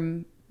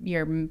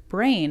your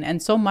brain.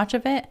 And so much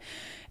of it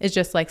is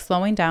just like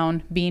slowing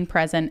down, being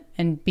present,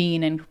 and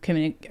being in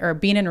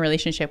being in a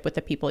relationship with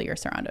the people you're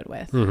surrounded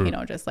with,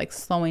 just like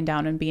slowing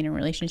down and being in a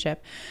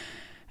relationship.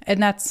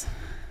 And that's,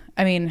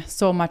 I mean,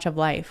 so much of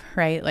life,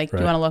 right? Like, do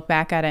you want to look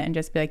back at it and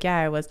just be like, yeah,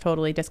 I was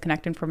totally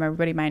disconnected from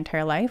everybody my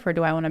entire life? Or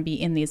do I want to be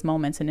in these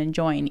moments and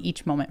enjoying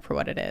each moment for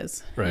what it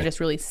is? Right. And just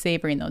really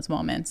savoring those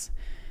moments.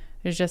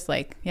 It's just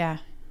like, yeah,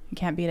 you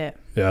can't beat it.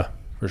 Yeah,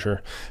 for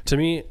sure. To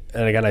me,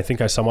 and again, I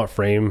think I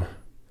frame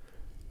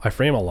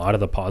a lot of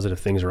the positive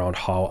things around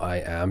how I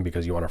am,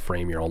 because you want to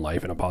frame your own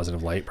life in a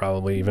positive light,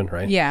 probably even,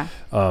 right? Yeah.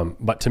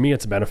 But to me,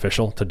 it's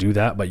beneficial to do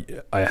that.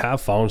 But I have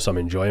found some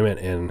enjoyment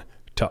in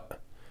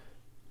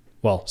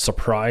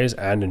surprise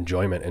and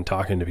enjoyment in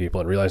talking to people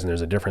and realizing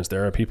there's a difference.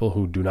 There are people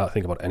who do not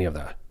think about any of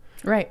that.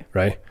 Right.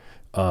 Right.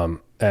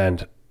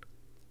 And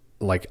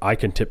like, I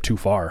can tip too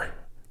far,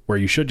 where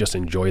you should just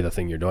enjoy the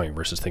thing you're doing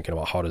versus thinking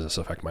about how does this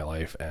affect my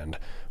life and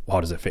how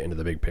does it fit into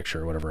the big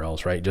picture or whatever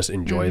else, right? Just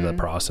enjoy the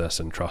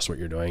process and trust what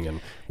you're doing and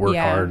work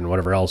hard and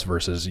whatever else,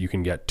 versus you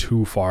can get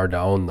too far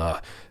down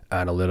the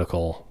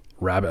analytical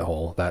rabbit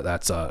hole.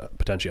 That's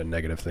potentially a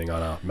negative thing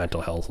on a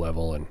mental health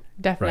level. And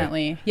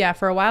definitely. Right? Yeah.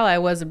 For a while I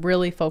was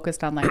really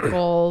focused on like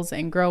goals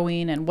and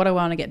growing and what I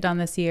want to get done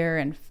this year,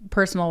 and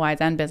personal wise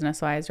and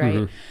business wise.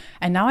 Right.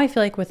 And now I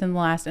feel like within the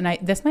last, and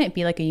this might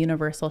be like a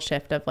universal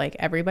shift of like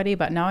everybody,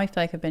 but now I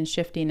feel like I've been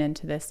shifting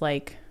into this,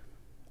 like,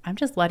 I'm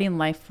just letting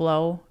life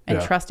flow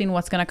and trusting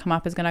what's going to come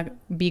up is going to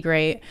be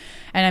great.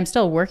 And I'm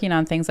still working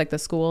on things like the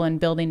school and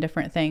building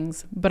different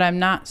things, but I'm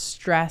not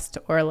stressed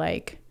or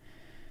like,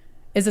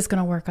 is this going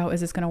to work out?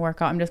 Is this going to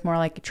work out? I'm just more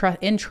like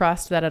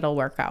trust that it'll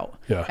work out.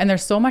 Yeah. And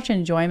there's so much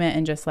enjoyment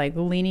in just like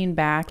leaning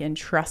back and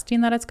trusting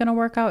that it's going to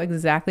work out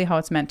exactly how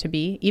it's meant to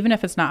be. Even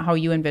if it's not how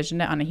you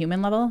envisioned it on a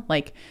human level,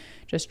 like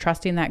just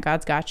trusting that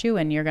God's got you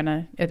and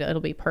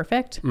it'll be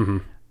perfect.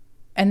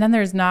 And then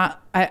there's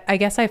not, I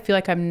guess I feel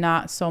like I'm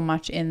not so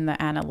much in the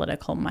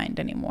analytical mind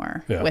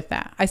anymore with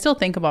that. I still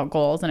think about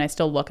goals and I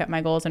still look at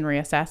my goals and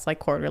reassess like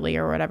quarterly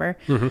or whatever.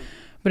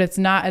 But it's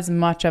not as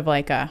much of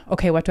like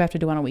okay, what do I have to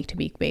do on a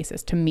week-to-week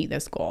basis to meet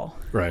this goal?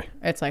 Right.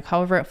 It's like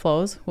however it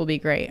flows will be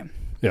great.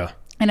 Yeah.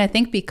 And I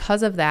think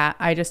because of that,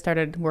 I just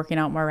started working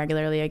out more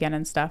regularly again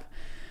and stuff.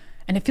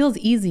 And it feels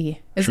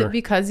easy. Is it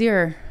because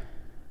you're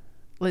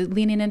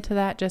leaning into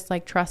that just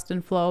like trust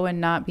and flow and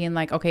not being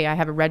like, okay, I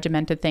have a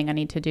regimented thing I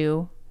need to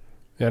do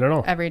I don't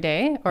know. Every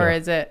day? Or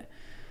is it,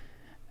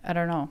 I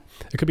don't know.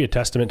 It could be a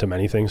testament to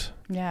many things.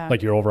 Yeah.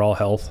 Like your overall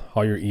health,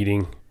 how you're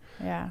eating.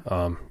 Yeah.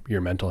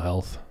 Your mental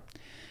health.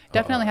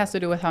 Definitely has to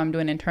do with how I'm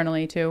doing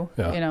internally too.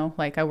 Yeah.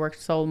 Like I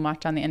worked so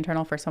much on the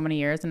internal for so many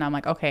years and I'm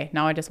like, okay,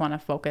 now I just want to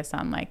focus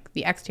on like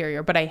the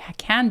exterior, but I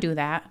can do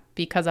that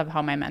because of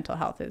how my mental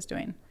health is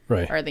doing.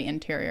 Right. Or the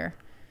interior.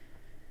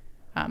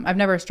 I've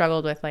never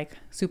struggled with like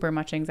super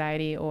much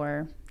anxiety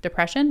or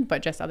depression,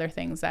 but just other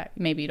things that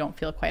maybe you don't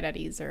feel quite at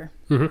ease or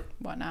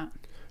whatnot.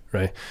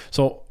 Right.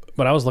 So,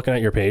 but I was looking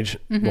at your page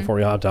before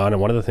we hopped on,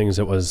 and one of the things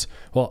that was,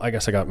 well, I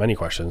guess I got many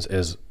questions,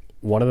 is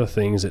one of the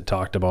things it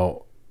talked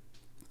about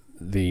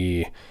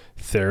the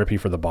therapy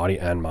for the body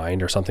and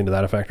mind or something to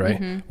that effect,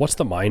 right? What's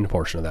the mind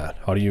portion of that?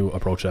 How do you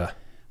approach that?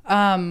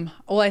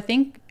 Well, I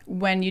think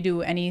when you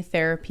do any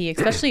therapy,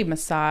 especially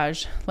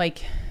massage,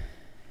 like,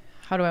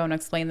 how do I want to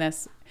explain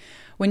this?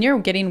 When you're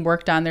getting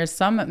work done, there's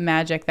some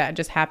magic that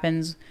just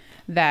happens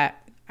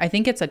that I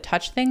think it's a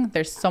touch thing.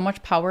 There's so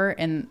much power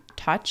in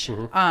touch.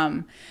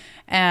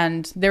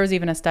 And there was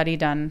even a study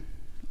done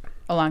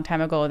a long time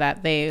ago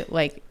that they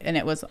like, and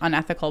it was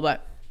unethical,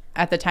 but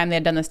at the time they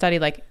had done the study,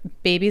 like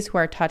babies who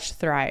are touched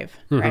thrive,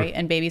 right?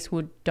 And babies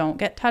who don't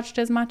get touched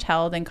as much,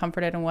 held and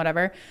comforted and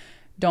whatever,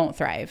 don't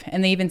thrive.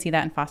 And they even see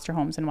that in foster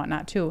homes and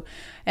whatnot too.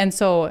 And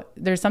so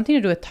there's something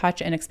to do with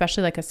touch, and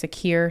especially like a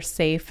secure,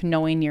 safe,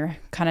 knowing you're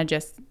kind of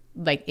just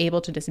like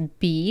able to just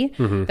be,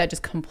 that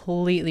just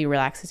completely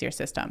relaxes your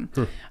system.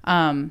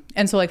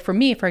 And so like for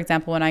me, for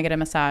example, when I get a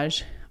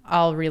massage,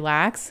 I'll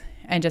relax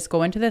and just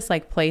go into this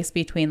like place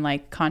between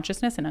like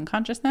consciousness and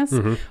unconsciousness,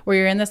 where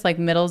you're in this like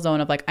middle zone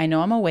of like, I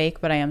know I'm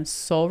awake, but I am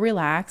so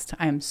relaxed.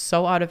 I am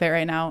so out of it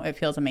right now. It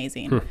feels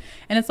amazing.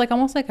 And it's like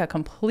almost like a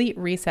complete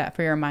reset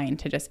for your mind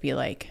to just be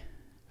like,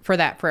 for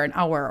an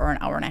hour or an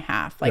hour and a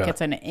half. Like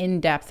it's an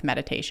in-depth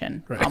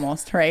meditation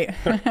almost, right?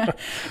 And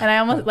I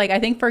almost like, I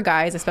think for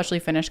guys, especially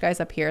Finnish guys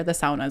up here, the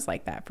sauna is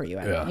like that for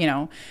you, you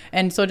know?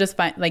 And so just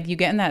find like you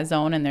get in that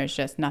zone and there's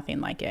just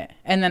nothing like it.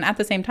 And then at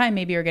the same time,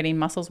 maybe you're getting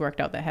muscles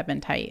worked out that have been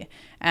tight.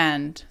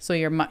 And so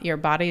your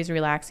body is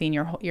relaxing.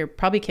 You're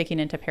probably kicking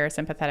into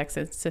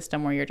parasympathetic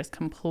system where you're just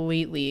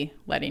completely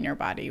letting your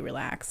body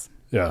relax.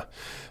 Yeah.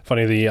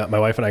 Funny, my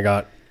wife and I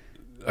got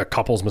a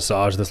couples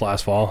massage this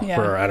last fall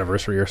for our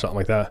anniversary or something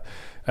like that.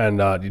 And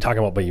you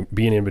talking about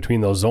being in between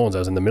those zones. I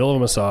was in the middle of a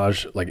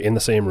massage, like in the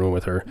same room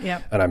with her,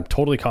 and I'm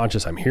totally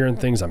conscious. I'm hearing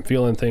things, I'm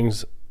feeling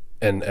things.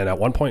 And at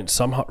one point,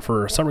 somehow,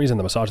 for some reason,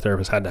 the massage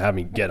therapist had to have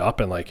me get up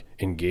and like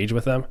engage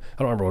with them.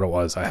 I don't remember what it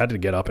was. I had to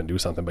get up and do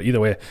something, but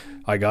either way,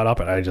 I got up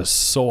and I just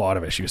so out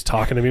of it. She was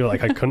talking to me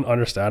like I couldn't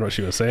understand what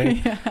she was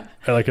saying. And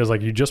like it was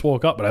like, you just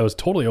woke up, but I was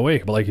totally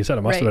awake. But like you said,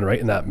 it must have been right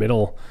in that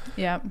middle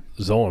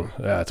zone.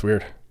 Yeah, it's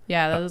weird.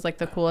 Yeah, that was like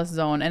the coolest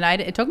zone.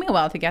 And it took me a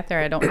while to get there.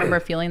 I don't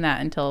remember feeling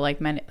that until like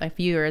a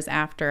few years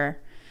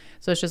after.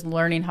 So it's just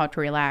learning how to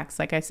relax.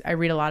 Like I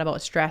read a lot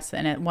about stress,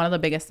 and one of the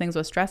biggest things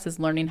with stress is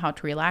learning how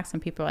to relax.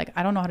 And people are like,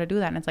 I don't know how to do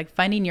that. And it's like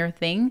finding your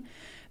thing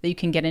that you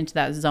can get into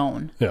that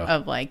zone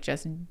of like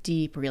just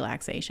deep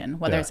relaxation,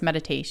 whether it's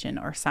meditation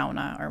or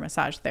sauna or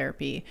massage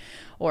therapy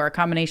or a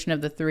combination of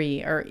the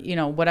three, or, you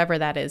know, whatever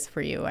that is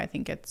for you. I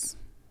think it's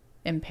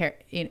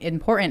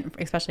important,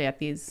 especially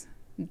at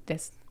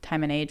this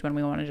time and age when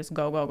we want to just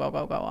go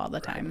all the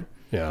time.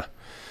 Yeah.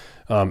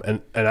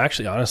 And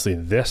actually, honestly,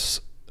 this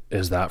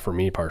is that for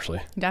me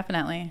partially.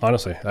 Definitely.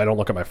 Honestly, I don't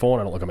look at my phone.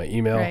 I don't look at my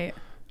email. Right.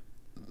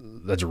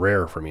 That's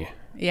rare for me.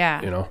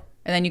 Yeah. You know?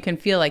 And then you can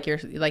feel like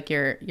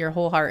your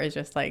whole heart is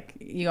just like,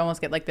 you almost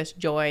get like this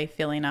joy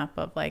filling up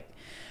of like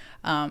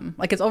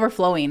it's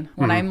overflowing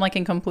when I'm like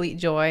in complete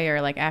joy, or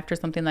like after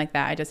something like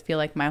that, I just feel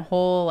like my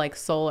whole like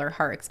soul or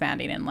heart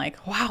expanding and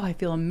like, wow, I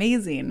feel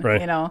amazing,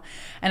 you know?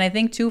 And I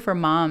think too, for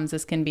moms,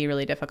 this can be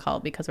really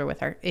difficult because we're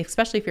with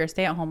especially if you're a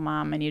stay-at-home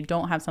mom and you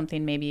don't have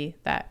something maybe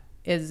that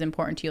is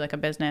important to you, like a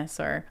business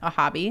or a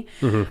hobby.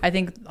 I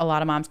think a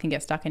lot of moms can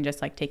get stuck in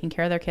just like taking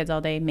care of their kids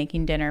all day,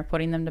 making dinner,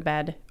 putting them to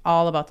bed,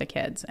 all about the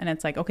kids. And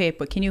it's like, okay,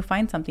 but can you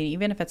find something,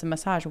 even if it's a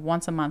massage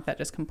once a month, that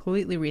just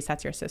completely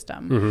resets your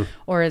system?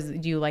 Or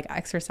do you like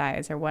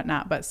exercise or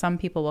whatnot? But some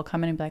people will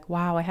come in and be like,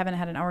 wow, I haven't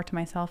had an hour to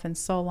myself in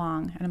so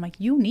long. And I'm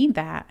like, you need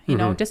that, you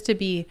know, just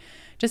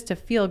to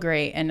feel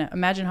great. And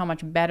imagine how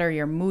much better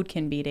your mood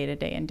can be day to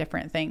day in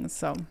different things.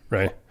 So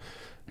right.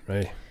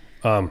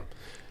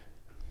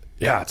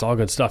 Yeah, it's all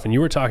good stuff. And you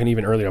were talking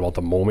even earlier about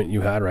the moment you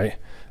had, right?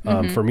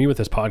 For me with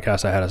this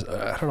podcast, I had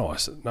I don't know,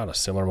 not a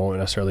similar moment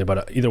necessarily,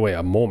 but either way,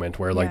 a moment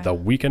where like the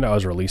weekend I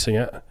was releasing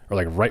it, or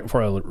like right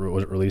before I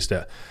released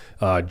it,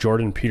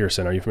 Jordan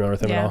Peterson, are you familiar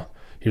with him at all?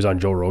 He was on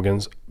Joe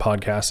Rogan's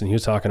podcast, and he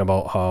was talking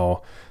about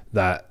how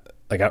that,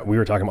 like we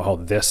were talking about how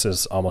this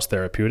is almost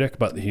therapeutic,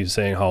 but he's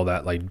saying how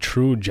that like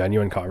true,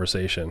 genuine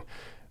conversation,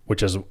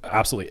 which is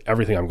absolutely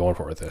everything I'm going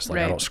for with this. Like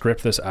I don't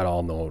script this at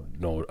all,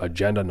 no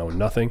agenda, no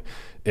nothing,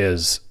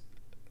 is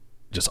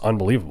just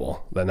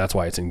unbelievable. Then that's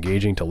why it's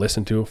engaging to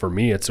listen to. For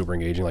me, it's super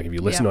engaging. Like if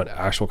you listen to an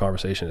actual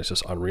conversation, it's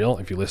just unreal.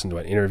 If you listen to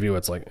an interview,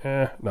 it's like,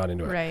 not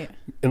into it. Right.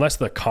 Unless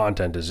the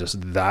content is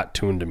just that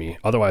tuned to me.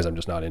 Otherwise, I'm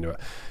just not into it.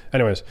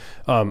 Anyways,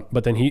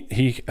 but then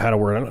he had a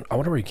word, I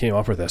wonder where he came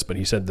up with this, but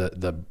he said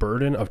that the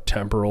burden of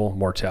temporal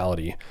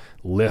mortality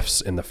lifts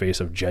in the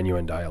face of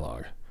genuine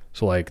dialogue.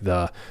 So like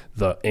the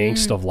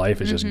angst of life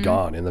is just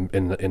gone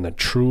in the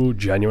true,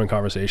 genuine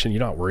conversation.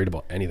 You're not worried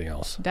about anything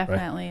else.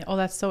 Definitely. Right? Oh,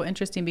 that's so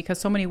interesting, because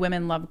so many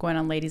women love going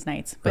on ladies'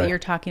 nights, but you're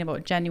talking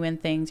about genuine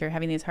things. You're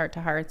having these heart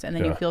to hearts, and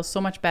then you feel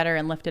so much better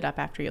and lifted up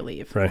after you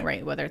leave,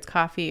 right? Whether it's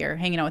coffee or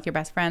hanging out with your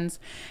best friends.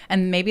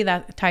 And maybe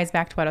that ties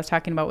back to what I was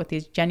talking about with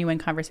these genuine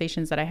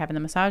conversations that I have in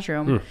the massage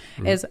room,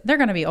 is they're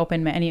going to be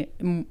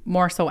open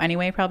more so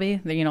anyway,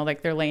 probably. You know,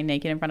 like they're laying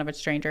naked in front of a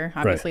stranger.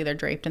 Obviously they're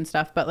draped and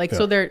stuff, but like,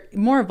 so they're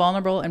more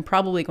vulnerable and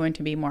probably going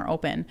to be more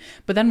open.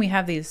 But then we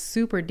have these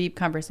super deep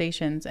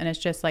conversations, and it's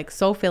just like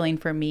so filling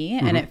for me,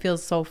 and it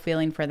feels so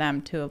filling for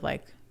them too, of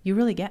like, you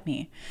really get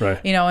me,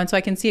 you know? And so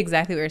I can see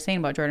exactly what you're saying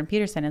about Jordan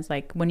Peterson. It's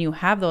like when you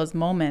have those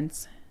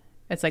moments,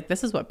 it's like,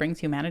 this is what brings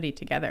humanity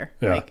together.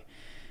 Like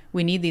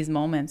we need these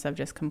moments of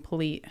just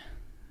complete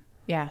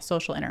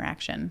social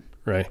interaction.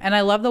 And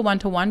I love the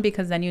one-to-one,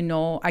 because then, you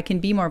know, I can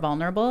be more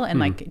vulnerable and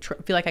like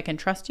feel like I can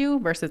trust you,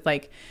 versus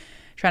like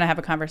trying to have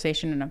a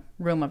conversation in a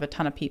room of a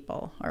ton of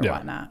people or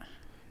whatnot.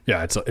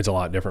 Yeah, it's a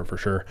lot different for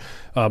sure.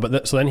 So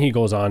then he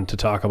goes on to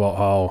talk about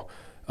how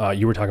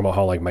you were talking about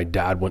how like my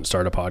dad wouldn't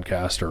start a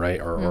podcast,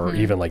 or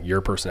even like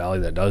your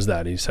personality that does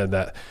that. He said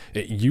that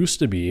it used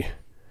to be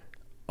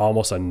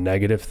almost a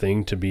negative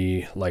thing to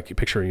be like,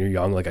 picture you're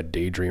young, like a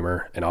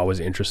daydreamer and always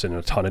interested in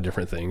a ton of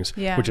different things,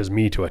 which is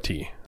me to a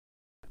T.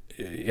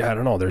 Yeah, I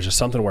don't know. There's just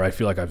something where I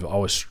feel like I've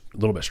always a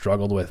little bit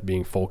struggled with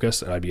being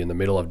focused, and I'd be in the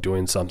middle of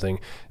doing something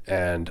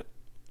and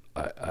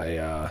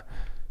I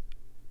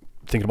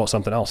thinking about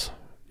something else,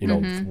 you know,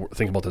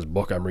 thinking about this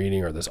book I'm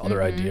reading or this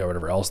other idea or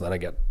whatever else. And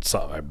then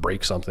I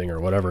break something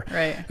or whatever.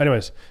 Right.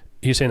 Anyways,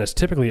 he's saying that's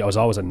typically, I was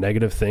always a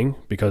negative thing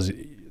because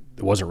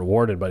it wasn't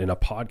rewarded, but in a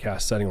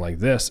podcast setting like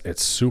this,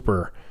 it's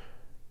super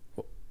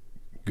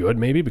good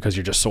maybe because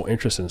you're just so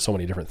interested in so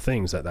many different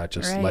things that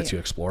just lets you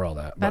explore all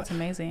that. That's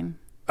amazing.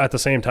 At the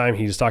same time,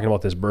 he's talking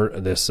about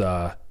this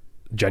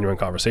genuine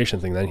conversation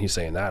thing. Then he's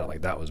saying that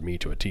like that was me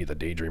to a T, the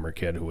daydreamer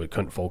kid who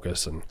couldn't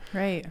focus and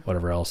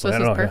whatever else. So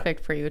this is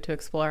perfect for you to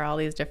explore all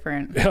these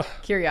different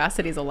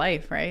curiosities of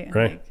life, right?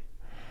 Right. Like,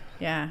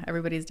 yeah,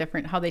 everybody's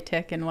different, how they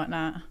tick and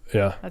whatnot.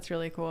 Yeah, that's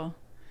really cool.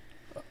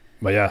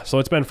 But yeah, so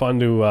it's been fun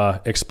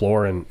to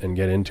explore and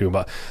get into.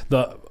 But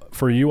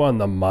for you on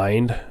the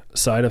mind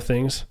side of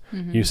things,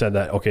 you said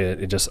that, okay,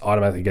 it just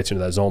automatically gets you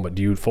into that zone, but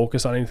do you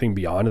focus on anything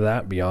beyond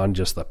that, beyond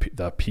just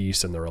the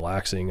peace and the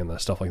relaxing and the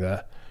stuff like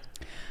that?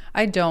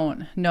 I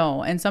don't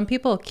know. And some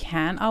people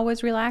can't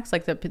always relax.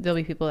 Like there'll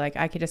be people like,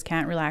 just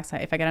can't relax.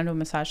 If I get onto a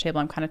massage table,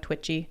 I'm kind of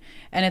twitchy.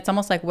 And it's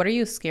almost like, what are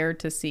you scared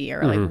to see?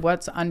 Or like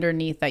what's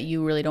underneath that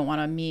you really don't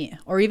want to meet?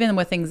 Or even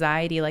with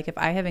anxiety, like if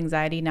I have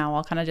anxiety now,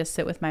 I'll kind of just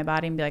sit with my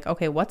body and be like,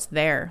 okay, what's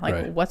there?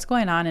 Like what's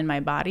going on in my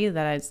body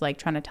that is like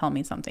trying to tell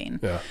me something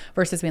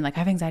versus being like,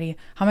 I have anxiety.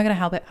 How am I going to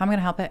help it? How am I going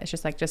to help it? It's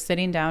just like just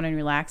sitting down and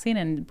relaxing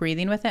and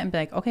breathing with it and be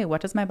like, okay,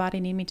 what does my body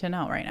need me to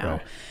know right now?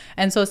 Right.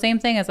 And so same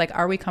thing as like,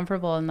 are we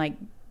comfortable and like,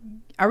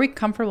 are we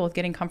comfortable with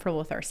getting comfortable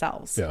with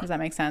ourselves? Does that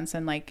make sense?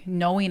 And like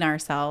knowing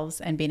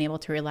ourselves and being able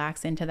to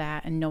relax into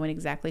that and knowing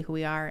exactly who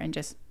we are and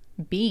just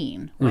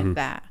being with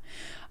that.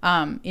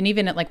 And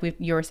even at, like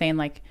you were saying,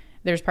 like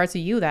there's parts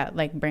of you that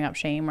like bring up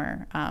shame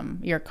or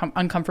you're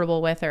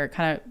uncomfortable with or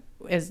kind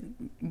of is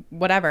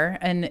whatever.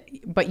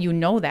 But you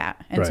know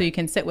that. And so you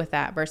can sit with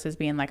that versus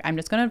being like, I'm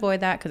just going to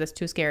avoid that because it's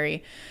too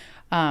scary.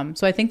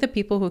 So I think the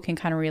people who can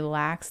kind of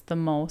relax the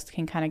most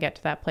can kind of get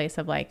to that place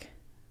of like,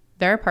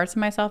 there are parts of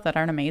myself that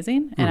aren't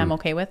amazing and I'm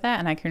okay with that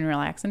and I can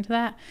relax into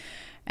that.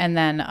 And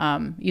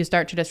then you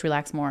start to just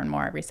relax more and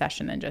more every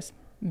session and just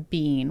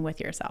being with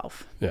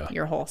yourself,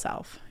 your whole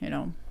self, you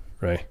know?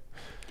 Right.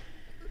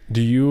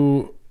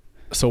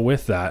 So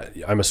with that,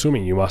 I'm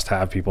assuming you must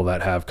have people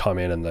that have come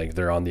in and like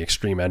they're on the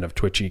extreme end of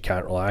twitchy,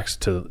 can't relax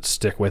to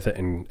stick with it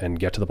and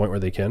get to the point where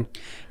they can.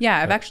 Yeah,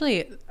 I've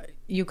actually,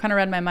 you kind of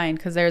read my mind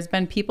because there's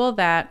been people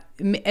that,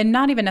 and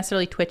not even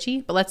necessarily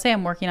twitchy, but let's say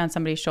I'm working on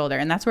somebody's shoulder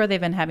and that's where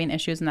they've been having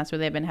issues and that's where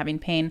they've been having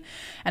pain.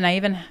 And I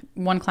even,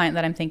 one client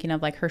that I'm thinking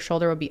of, like her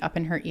shoulder would be up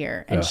in her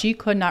ear and she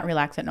could not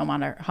relax it no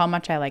matter how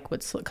much I like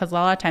would, because a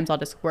lot of times I'll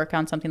just work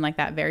on something like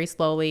that very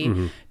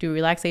slowly, do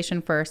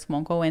relaxation first,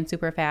 won't go in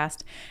super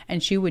fast.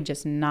 And she would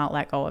just not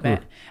let go of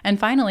it. And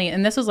finally,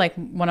 and this was like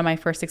one of my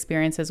first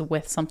experiences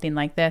with something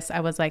like this,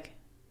 I was like,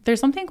 there's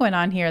something going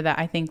on here that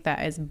I think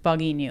that is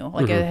bugging you.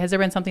 Like, has there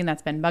been something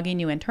that's been bugging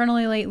you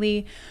internally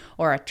lately,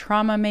 or a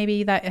trauma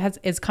maybe that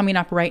is coming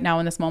up right now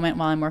in this moment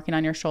while I'm working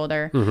on your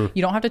shoulder?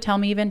 You don't have to tell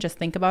me even, just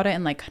think about it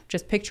and like,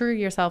 just picture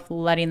yourself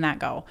letting that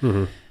go.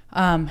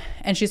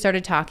 And she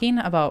started talking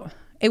about,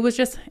 it was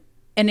just,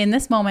 and in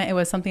this moment, it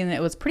was something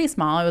that was pretty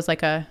small. It was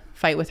like a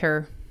fight with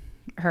her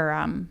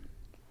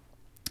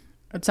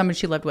somebody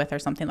she lived with or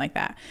something like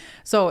that.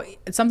 So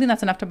it's something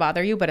that's enough to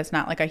bother you, but it's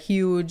not like a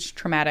huge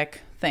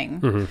traumatic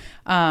thing.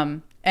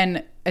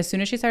 And as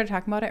soon as she started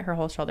talking about it, her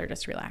whole shoulder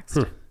just relaxed.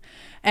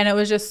 And it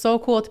was just so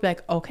cool to be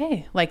like,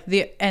 okay, like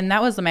and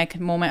that was my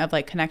moment of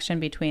like connection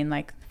between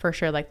like, for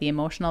sure, like the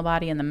emotional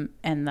body and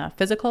the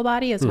physical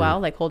body as well,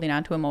 like holding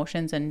on to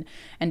emotions and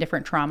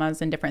different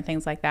traumas and different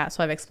things like that.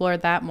 So I've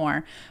explored that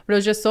more, but it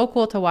was just so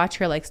cool to watch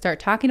her like start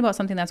talking about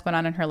something that's going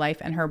on in her life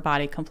and her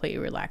body completely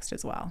relaxed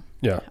as well.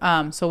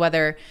 So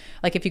whether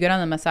like, if you get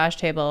on the massage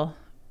table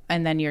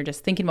and then you're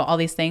just thinking about all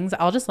these things,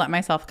 I'll just let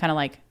myself kind of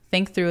like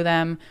think through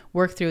them,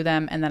 work through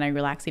them. And then I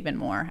relax even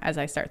more as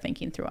I start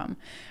thinking through them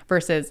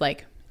versus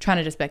like trying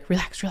to just be like,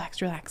 relax.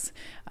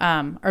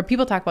 Or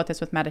people talk about this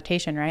with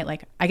meditation, right?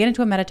 Like I get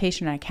into a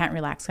meditation and I can't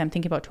relax. I'm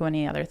thinking about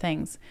 20 other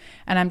things.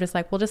 And I'm just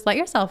like, well, just let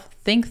yourself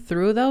think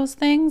through those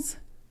things.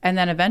 And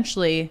then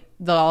eventually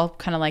they'll all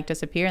kind of like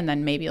disappear. And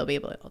then maybe you'll be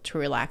able to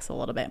relax a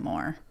little bit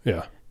more.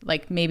 Yeah.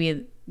 Like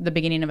maybe the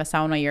beginning of a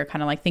sauna, you're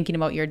kind of like thinking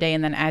about your day.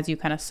 And then as you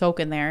kind of soak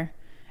in there,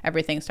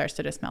 everything starts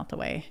to just melt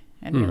away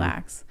and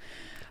relax.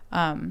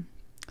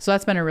 So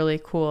that's been a really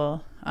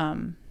cool,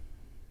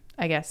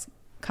 I guess,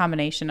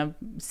 combination of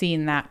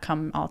seeing that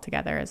come all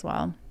together as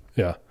well.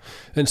 Yeah.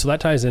 And so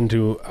that ties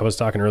into, I was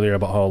talking earlier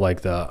about how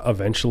like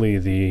eventually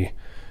the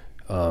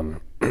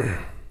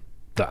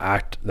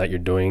act that you're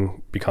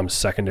doing becomes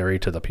secondary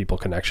to the people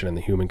connection and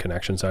the human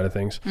connection side of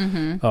things.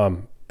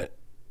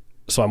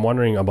 So I'm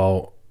wondering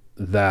about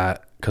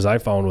that, because I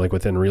found like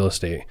within real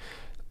estate,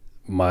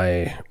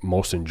 my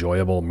most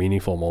enjoyable,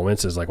 meaningful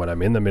moments is like when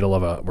I'm in the middle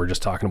of we're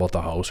just talking about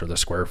the house or the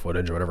square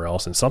footage or whatever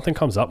else, and something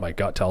comes up, my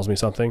gut tells me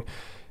something,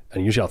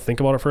 And usually I'll think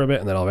about it for a bit,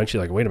 and then I'll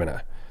eventually like, wait a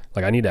minute,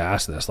 like I need to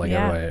ask this, like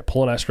am I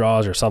pulling at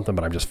straws or something,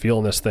 but I'm just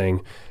feeling this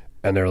thing.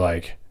 And they're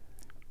like,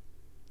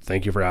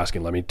 thank you for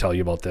asking. Let me tell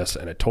you about this.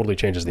 And it totally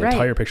changes the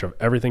entire picture of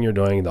everything you're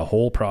doing, the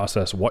whole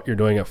process, what you're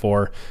doing it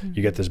for.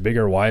 You get this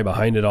bigger why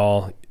behind it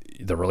all.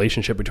 The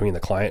relationship between the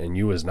client and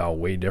you is now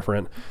way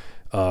different.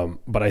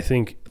 But I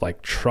think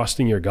like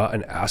trusting your gut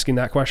and asking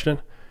that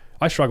question,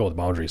 I struggle with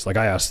boundaries. Like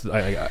I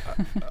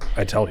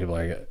tell people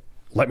like,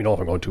 let me know if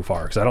I'm going too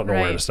far, because I don't know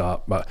where to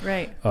stop. But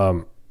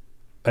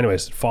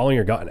anyways, following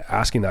your gut and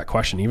asking that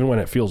question, even when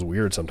it feels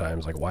weird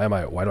sometimes, like why do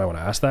I want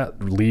to ask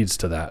that, leads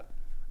to that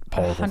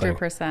powerful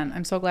 100%. thing.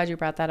 I'm so glad you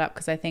brought that up,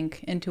 because I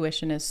think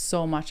intuition is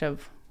so much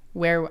of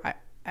where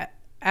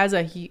as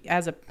a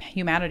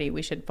humanity,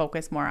 we should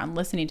focus more on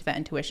listening to that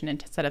intuition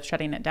instead of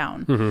shutting it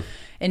down.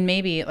 And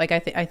maybe like, I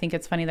think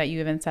it's funny that you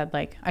even said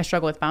like, I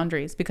struggle with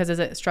boundaries, because is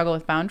it struggle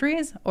with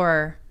boundaries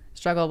or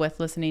struggle with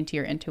listening to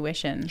your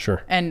intuition?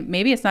 Sure. And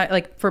maybe it's not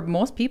like, for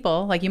most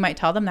people, like you might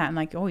tell them that and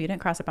like, oh, you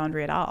didn't cross a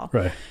boundary at all.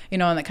 Right. You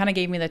know, and that kind of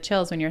gave me the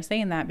chills when you're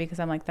saying that, because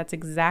I'm like, that's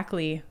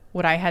exactly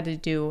what I had to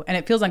do. And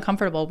it feels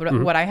uncomfortable,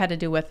 but what I had to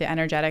do with the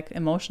energetic,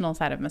 emotional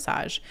side of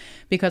massage.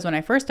 Because when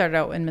I first started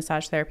out in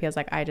massage therapy, I was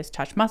like, I just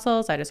touch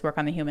muscles. I just work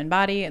on the human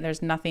body.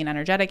 There's nothing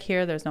energetic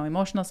here. There's no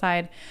emotional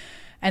side.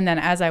 And then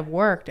as I've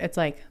worked, it's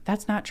like,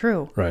 that's not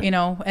true, you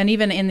know? And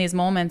even in these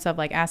moments of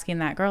like asking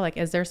that girl, like,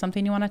 is there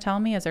something you want to tell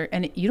me?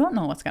 And you don't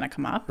know what's going to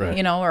come up,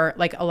 you know, or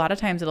like a lot of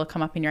times it'll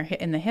come up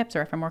in the hips,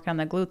 or if I'm working on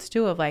the glutes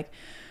too, of like,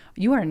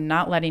 you are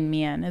not letting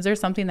me in. Is there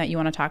something that you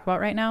want to talk about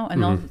right now?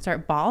 And they'll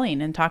start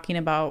bawling and talking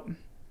about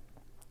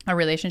a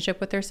relationship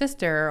with their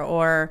sister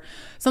or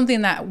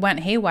something that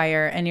went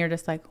haywire. And you're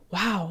just like,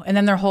 wow. And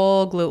then their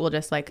whole glute will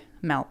just like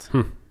melt.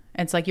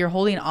 It's like you're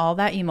holding all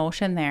that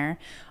emotion there,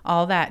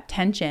 all that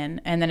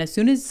tension. And then as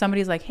soon as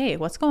somebody's like, hey,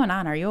 what's going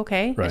on? Are you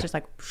okay? It's just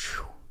like,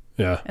 phew.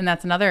 Yeah. And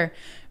that's another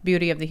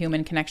beauty of the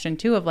human connection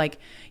too, of like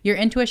your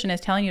intuition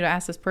is telling you to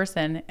ask this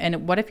person.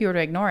 And what if you were to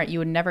ignore it? You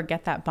would never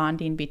get that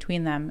bonding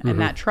between them and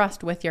that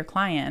trust with your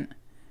client,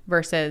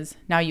 versus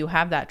now you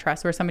have that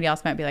trust where somebody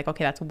else might be like,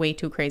 okay, that's way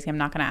too crazy. I'm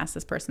not going to ask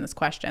this person this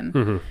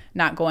question,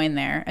 not going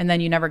there. And then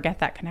you never get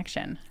that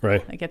connection.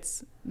 Right. Like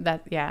it's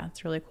that, it's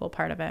a really cool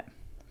part of it.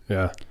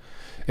 Yeah.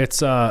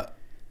 It's, and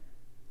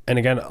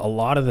again, a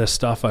lot of this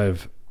stuff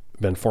I've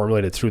been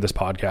formulated through this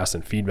podcast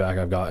and feedback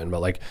I've gotten, but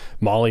like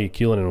Molly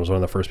Keelan was one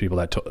of the first people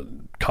that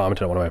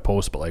commented on one of my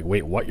posts, but like,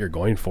 wait, what you're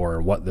going for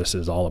and what this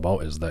is all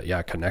about is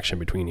that, connection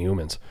between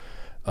humans,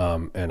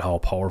 and how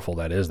powerful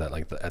that is, that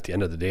like at the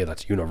end of the day,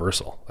 that's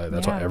universal.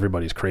 That's what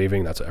everybody's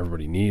craving. That's what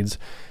everybody needs.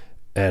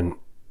 And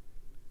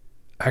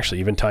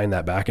actually even tying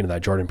that back into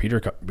that Jordan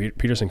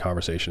Peterson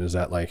conversation is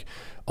that like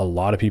a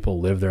lot of people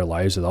live their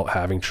lives without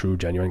having true,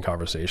 genuine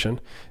conversation.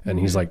 And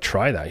he's like,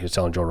 try that. He was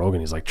telling Joe Rogan,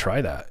 he's like, try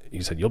that.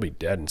 He said, you'll be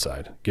dead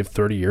inside. Give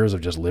 30 years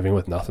of just living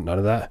with none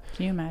of that.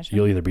 Can you imagine?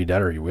 You'll either be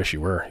dead or you wish you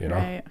were, you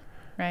know?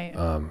 Right.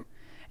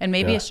 And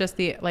maybe it's just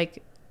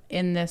like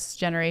in this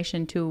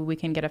generation too, we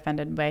can get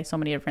offended by so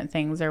many different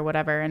things or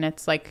whatever. And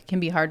it's like, can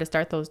be hard to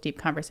start those deep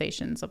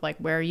conversations of like,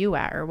 where are you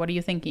at? Or what are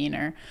you thinking?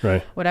 Or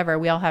whatever.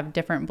 We all have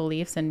different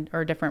beliefs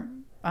or different,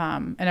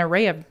 an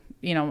array of,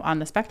 you know, on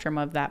the spectrum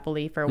of that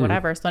belief or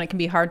whatever. So then it can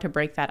be hard to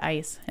break that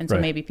ice. And so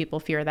maybe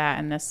people fear that,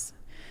 and this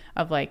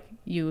of like,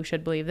 you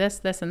should believe this,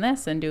 this, and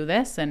this, and do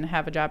this and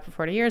have a job for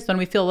 40 years. Then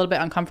we feel a little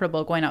bit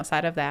uncomfortable going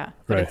outside of that,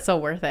 but it's so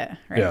worth it.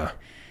 Right? Yeah.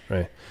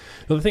 Right.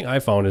 The other thing I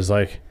found is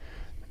like,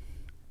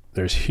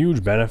 there's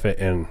huge benefit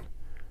in,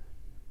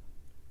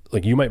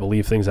 like, you might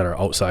believe things that are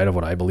outside of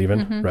what I believe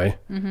in, right?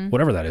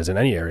 Whatever that is in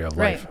any area of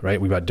life,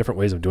 right? We've got different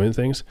ways of doing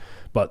things,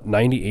 but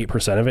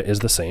 98% of it is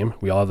the same.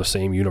 We all have the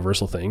same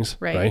universal things,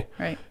 right?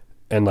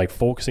 And like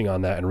focusing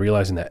on that and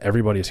realizing that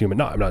everybody is human.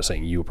 No, I'm not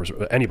saying you,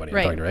 anybody,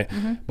 I'm talking to,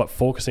 right? But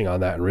focusing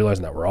on that and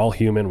realizing that we're all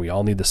human. We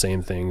all need the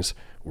same things.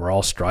 We're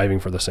all striving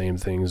for the same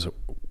things.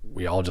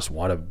 We all just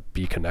want to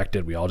be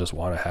connected. We all just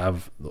want to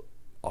have,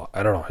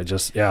 I don't know. It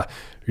just,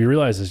 you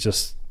realize it's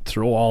just,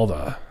 throw all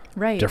the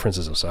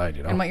differences aside,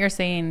 you know. And what you're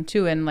saying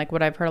too, and like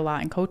what I've heard a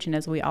lot in coaching,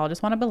 is we all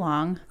just want to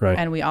belong,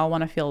 and we all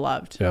want to feel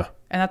loved. And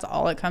that's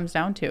all it comes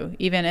down to.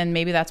 Even, and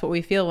maybe that's what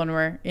we feel when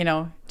we're, you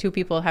know, two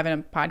people having a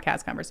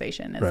podcast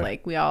conversation. It's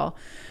like we all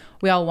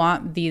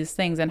want these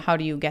things, and how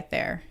do you get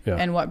there?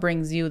 And what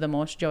brings you the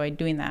most joy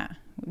doing that?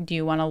 Do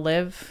you want to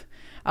live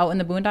out in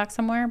the boondocks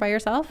somewhere by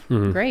yourself?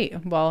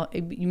 Great. Well,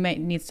 you might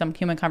need some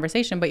human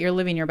conversation, but you're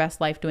living your best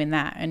life doing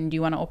that. And do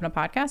you want to open a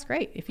podcast?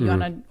 Great. If you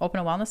want to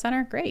open a wellness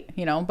center, great.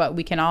 You know, but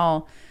we can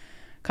all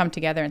come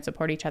together and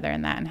support each other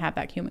in that and have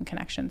that human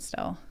connection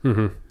still,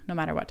 no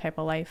matter what type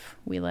of life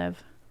we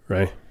live.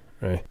 Right.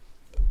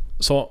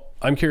 So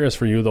I'm curious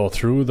for you though,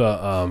 through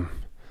the,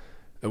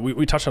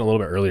 we touched on it a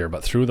little bit earlier,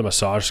 but through the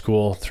massage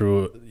school,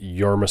 through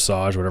your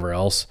massage, whatever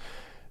else.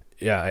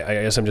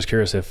 I guess I'm just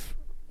curious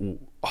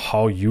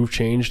how you've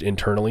changed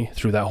internally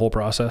through that whole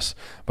process,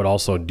 but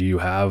also do you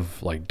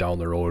have like down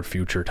the road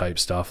future type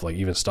stuff, like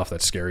even stuff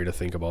that's scary to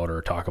think about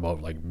or talk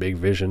about, like big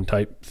vision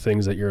type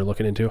things that you're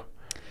looking into?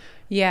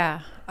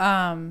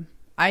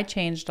 I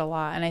changed a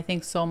lot, and I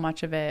think so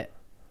much of it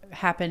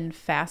happened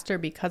faster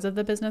because of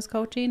the business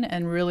coaching,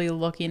 and really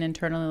looking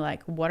internally,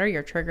 like, what are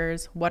your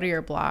triggers? What are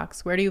your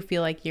blocks? Where do you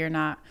feel like you're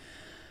not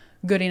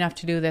good enough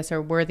to do this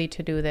or worthy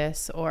to do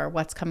this, or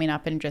what's coming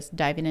up, and just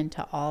diving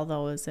into all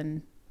those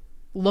and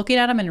looking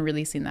at them and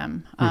releasing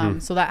them.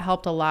 So that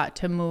helped a lot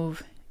to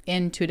move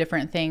into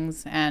different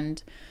things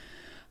and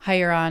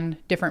hire on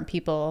different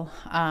people,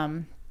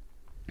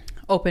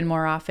 open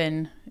more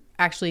often,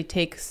 actually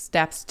take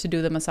steps to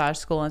do the massage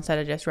school instead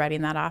of just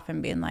writing that off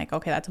and being like,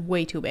 okay, that's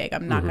way too big.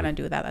 I'm not going to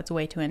do that. That's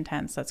way too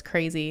intense. That's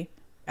crazy.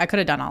 I could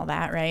have done all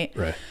that. Right.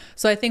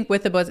 So I think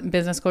with the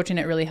business coaching,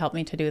 it really helped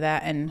me to do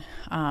that. And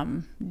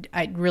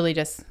I really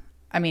just,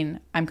 I mean,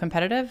 I'm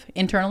competitive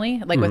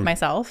internally, like with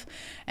myself,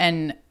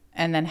 and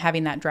then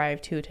having that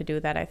drive too, to do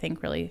that, I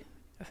think really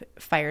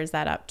fires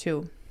that up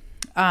too.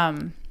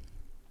 So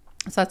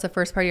that's the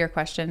first part of your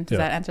question. Does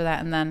that answer that?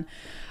 And then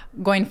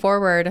going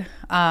forward,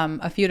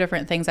 a few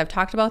different things. I've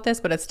talked about this,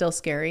 but it's still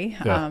scary.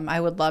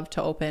 I would love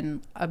to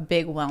open a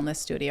big wellness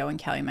studio in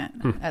Calumet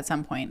at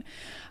some point.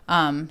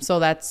 So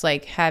that's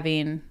like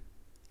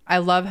I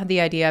love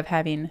the idea of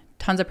having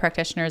tons of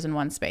practitioners in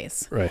one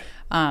space. Right.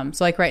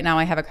 So like right now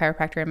I have a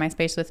chiropractor in my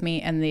space with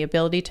me, and the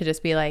ability to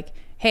just be like,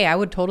 hey, I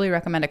would totally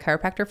recommend a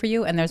chiropractor for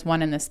you, and there's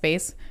one in this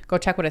space. Go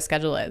check what his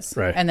schedule is.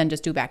 Right. And then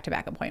just do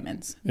back-to-back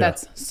appointments.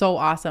 That's so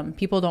awesome.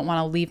 People don't want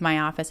to leave my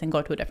office and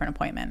go to a different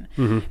appointment.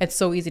 It's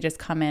so easy to just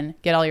come in,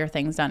 get all your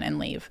things done, and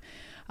leave.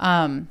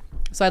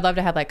 So I'd love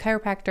to have like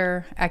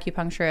chiropractor,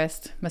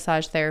 acupuncturist,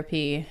 massage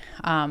therapy.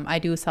 I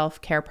do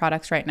self-care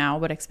products right now,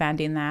 but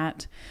expanding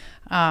that,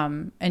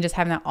 and just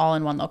having that all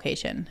in one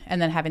location, and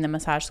then having the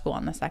massage school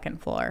on the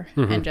second floor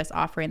and just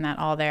offering that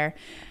all there.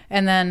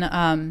 And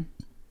then,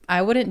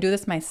 I wouldn't do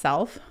this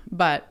myself,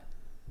 but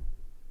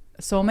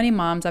so many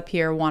moms up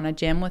here want a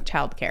gym with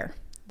childcare.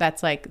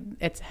 That's like,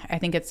 I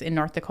think it's in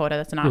North Dakota.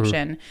 That's an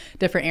option.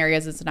 Different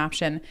areas, it's an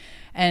option.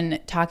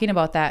 And talking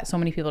about that, so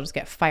many people just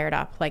get fired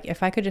up. Like,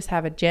 if I could just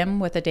have a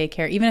gym with a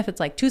daycare, even if it's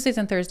like Tuesdays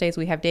and Thursdays,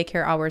 we have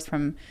daycare hours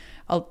from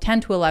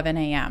 10 to 11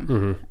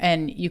 a.m.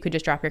 And you could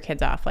just drop your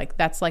kids off. Like,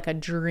 that's like a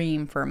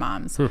dream for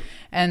moms.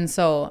 And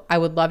so I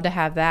would love to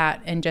have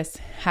that, and just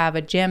have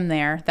a gym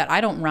there that I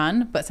don't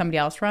run, but somebody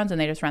else runs,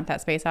 and they just rent that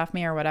space off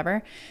me or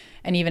whatever.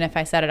 And even if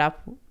I set it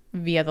up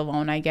via the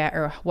loan I get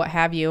or what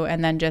have you,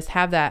 and then just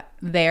have that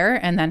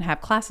there, and then have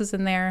classes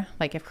in there.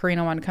 Like if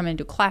Karina wanted to come in and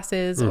do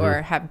classes,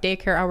 or have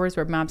daycare hours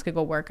where moms could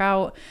go work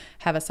out,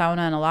 have a sauna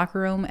and a locker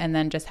room, and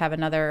then just have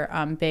another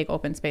big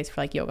open space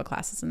for like yoga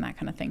classes and that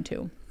kind of thing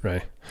too.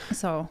 Right.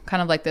 So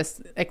kind of like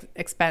this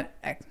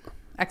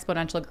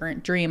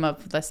exponential dream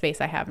of the space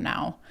I have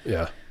now.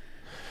 Yeah.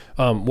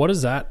 What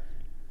is that?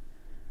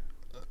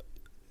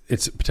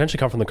 It's potentially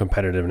come from the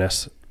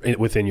competitiveness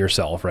within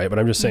yourself, right? But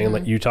I'm just saying,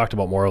 like, you talked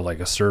about more of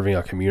like serving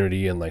a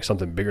community and like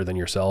something bigger than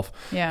yourself.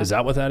 Yeah. Is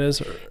that what that is?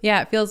 Or?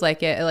 Yeah, it feels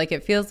like it. Like,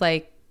 it feels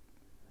like,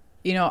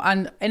 you know,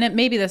 and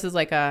maybe this is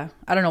like I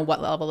don't know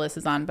what level this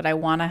is on, but I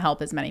want to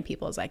help as many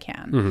people as I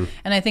can.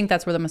 And I think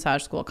that's where the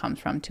massage school comes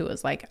from too,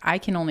 is like, I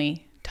can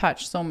only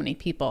touch so many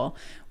people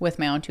with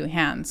my own two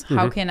hands.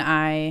 How can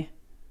I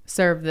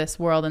serve this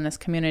world and this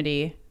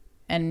community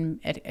and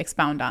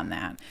expound on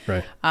that?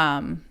 Right.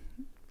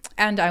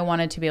 And I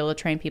wanted to be able to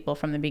train people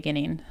from the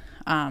beginning.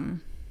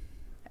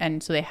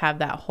 And so they have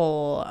that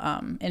whole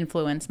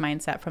influence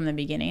mindset from the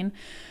beginning.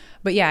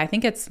 But yeah, I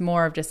think it's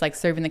more of just like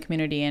serving the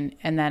community, and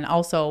then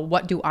also,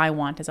 what do I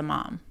want as a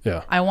mom?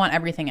 Yeah. I want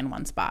everything in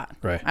one spot.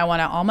 Right. I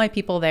want all my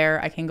people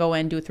there. I can go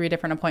in, do 3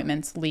 different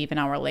appointments, leave an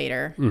hour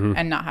later,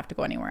 and not have to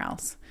go anywhere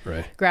else.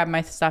 Right. Grab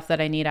my stuff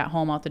that I need at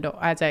home out the door,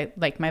 as I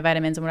like my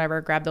vitamins and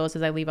whatever, grab those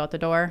as I leave out the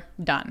door,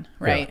 done.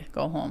 Right. Yeah.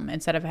 Go home,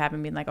 instead of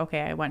having been like,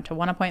 okay, I went to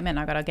one appointment,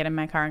 now I got to get in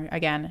my car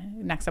again,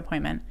 next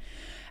appointment.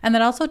 And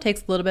that also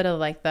takes a little bit of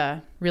like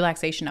the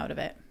relaxation out of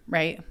it.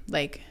 Right.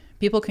 Like,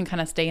 people can kind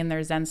of stay in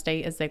their Zen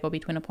state as they go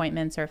between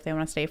appointments, or if they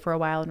want to stay for a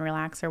while and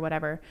relax or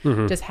whatever,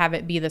 just have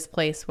it be this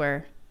place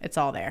where it's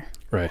all there.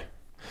 Right.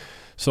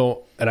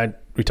 So, and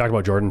we talked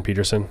about Jordan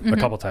Peterson a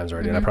couple times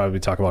already, and I probably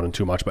talk about him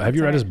too much, but have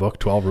you read his book,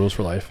 12 Rules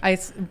for Life? I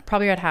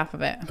probably read half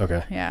of it.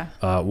 Okay. Yeah.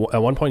 At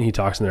one point he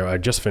talks in there, I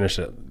just finished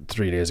it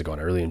 3 days ago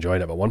and I really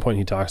enjoyed it, but one point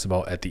he talks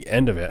about at the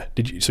end of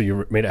it, so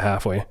you made it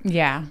halfway?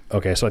 Yeah.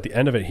 Okay. So at the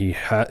end of it,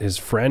 his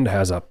friend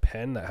has a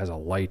pen that has a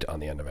light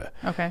on the end of it.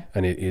 Okay.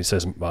 And he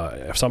says,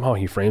 somehow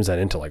he frames that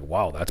into like,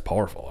 wow, that's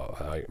powerful.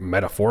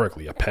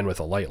 Metaphorically, a pen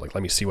with a light, like,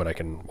 let me see what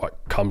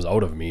comes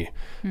out of me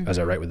as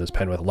I write with this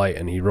pen with light.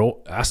 And he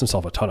asked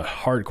himself a ton of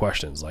hard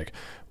questions, like,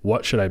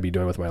 what should I be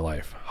doing with my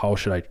life? How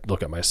should I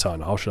look at my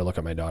son? How should I look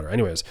at my daughter?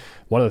 Anyways,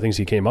 one of the things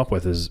he came up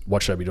with is,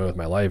 what should I be doing with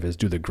my life is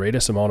do the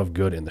greatest amount of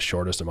good in the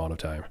shortest amount of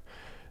time.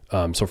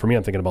 So for me,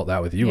 I'm thinking about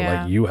that with you,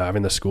 like you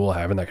having the school,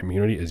 having that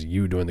community, is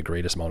you doing the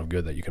greatest amount of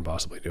good that you can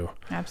possibly do.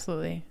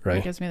 Absolutely. Right.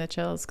 It gives me the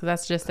chills, because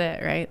that's just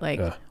it, right? Like,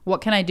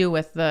 what can I do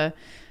with the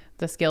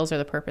skills or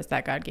the purpose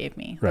that God gave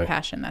me, the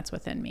passion that's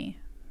within me?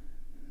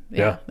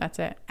 Yeah, that's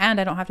it.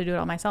 And I don't have to do it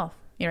all myself.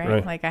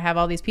 Right? Like, I have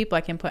all these people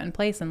I can put in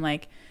place, and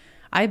like,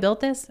 I built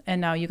this, and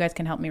now you guys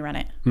can help me run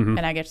it, and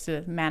I get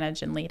to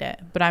manage and lead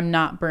it. But I'm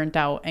not burnt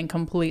out and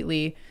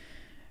completely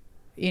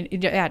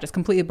just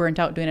completely burnt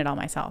out doing it all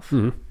myself,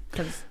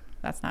 because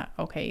that's not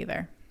okay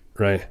either.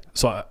 Right.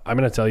 So I'm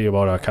going to tell you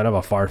about a kind of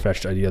a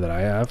far-fetched idea that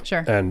I have.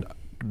 Sure. And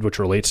which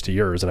relates to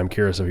yours. And I'm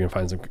curious if you can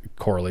find some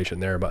correlation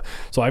there. But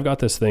so I've got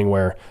this thing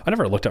where I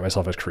never looked at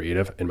myself as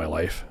creative in my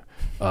life.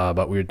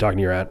 But we were talking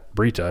to your aunt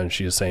Brita, and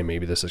she was saying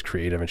maybe this is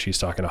creative. And she's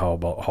talking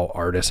about how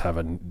artists have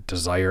a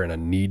desire and a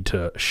need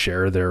to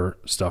share their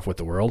stuff with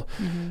the world.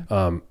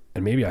 And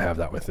maybe I have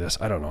that with this.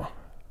 I don't know.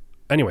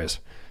 Anyways,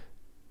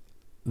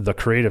 the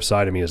creative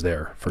side of me is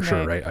there for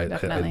sure, right? I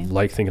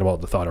like thinking about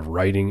the thought of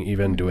writing,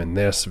 even doing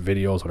this,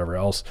 videos, whatever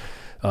else.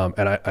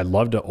 And I'd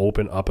love to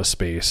open up a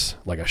space,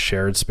 like a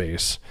shared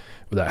space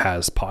that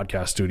has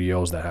podcast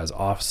studios, that has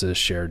offices,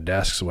 shared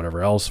desks,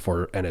 whatever else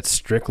and it's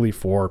strictly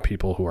for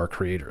people who are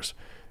creators,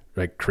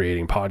 like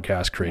creating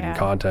podcasts, creating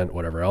content,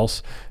 whatever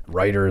else,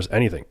 writers,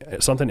 anything,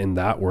 something in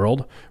that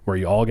world where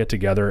you all get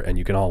together and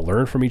you can all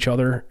learn from each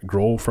other,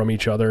 grow from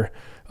each other.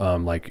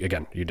 Like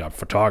again, you'd have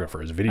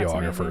photographers,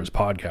 videographers,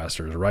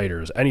 podcasters,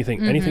 writers,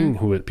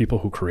 anything people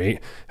who create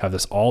have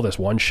this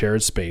one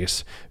shared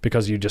space,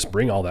 because you just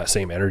bring all that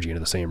same energy into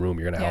the same room.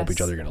 You're going to help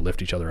each other. You're going to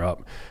lift each other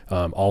up.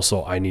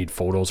 Also, I need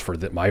photos for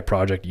my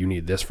project. You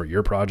need this for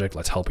your project.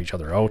 Let's help each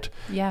other out.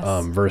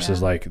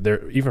 Versus like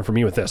even for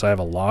me with this, I have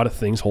a lot of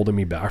things holding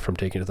me back from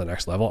taking it to the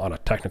next level on a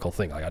technical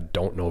thing. Like I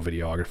don't know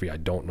videography. I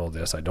don't know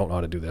this. I don't know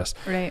how to do this.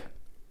 Right.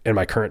 In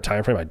my current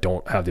time frame, I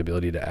don't have the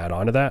ability to add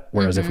on to that.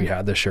 Whereas if we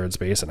had this shared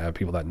space and I have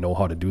people that know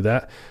how to do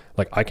that,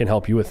 like I can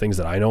help you with things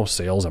that I know,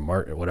 sales and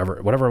marketing, whatever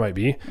it might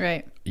be.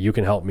 Right. You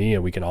can help me,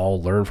 and we can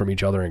all learn from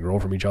each other and grow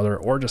from each other,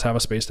 or just have a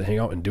space to hang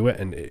out and do it.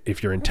 And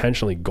if you're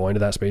intentionally going to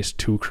that space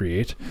to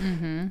create,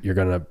 you're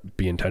going to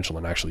be intentional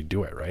and actually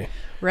do it. Right.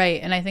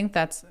 Right. And I think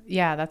that's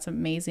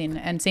amazing.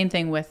 And same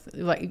thing with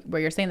like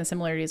where you're saying the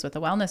similarities with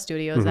the wellness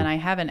studios. And I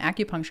have an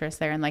acupuncturist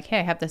there, and like, hey,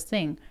 I have this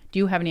thing. Do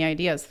you have any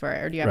ideas for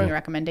it? Or do you have any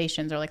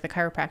recommendations, or like the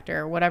chiropractor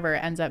or whatever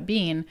it ends up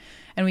being?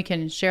 And we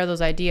can share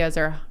those ideas,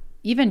 or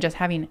even just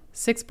having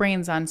 6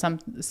 brains on some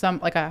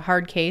like a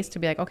hard case to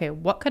be like, okay,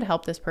 what could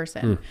help this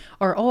person?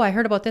 Or, oh, I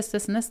heard about this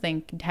and this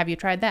thing. Have you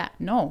tried that?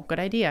 No. Good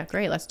idea.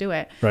 Great. Let's do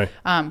it. Right.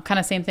 Kind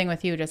of same thing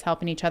with you, just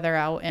helping each other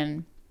out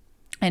and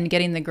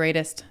getting the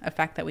greatest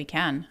effect that we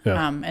can.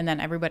 And then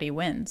everybody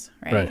wins.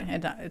 Right.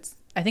 And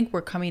I think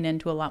we're coming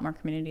into a lot more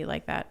community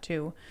like that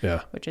too,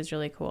 which is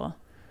really cool.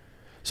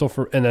 So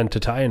and then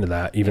to tie into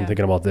that, even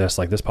thinking about this,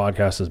 like this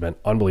podcast has been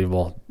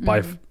unbelievable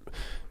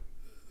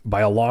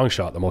by a long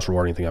shot, the most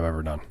rewarding thing I've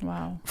ever done.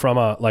 Wow. From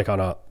on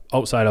a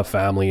outside of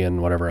family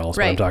and whatever else,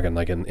 but I'm talking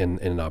like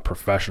in a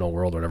professional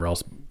world or whatever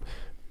else,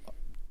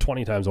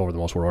 20 times over the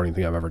most rewarding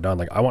thing I've ever done.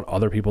 Like I want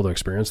other people to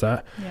experience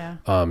that.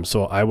 Yeah.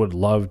 So I would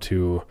love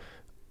to,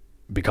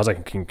 because I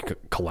can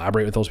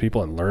collaborate with those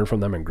people and learn from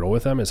them and grow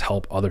with them, is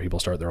help other people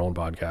start their own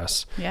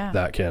podcasts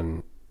that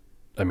can,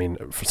 I mean,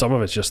 for some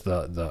of it's just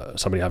the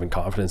somebody having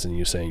confidence in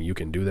you saying you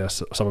can do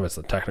this. Some of it's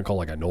the technical,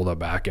 like I know the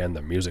back end,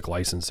 the music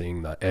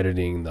licensing, the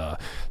editing, the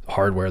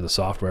hardware, the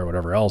software,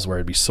 whatever else, where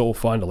it'd be so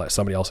fun to let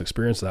somebody else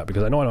experience that,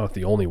 because I know I'm not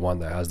the only one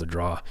that has the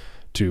draw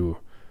to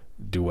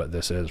do what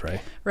this is,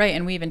 right? Right.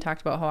 And we even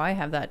talked about how I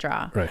have that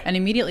draw. Right. And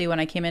immediately when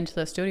I came into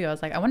the studio, I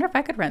was like, I wonder if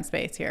I could rent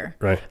space here.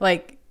 Right.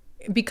 Like,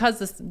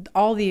 because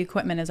all the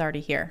equipment is already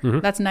here.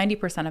 That's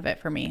 90% of it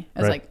for me.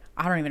 It's like,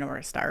 I don't even know where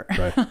to start.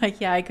 Right.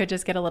 Like, I could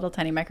just get a little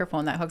tiny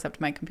microphone that hooks up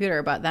to my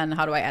computer, but then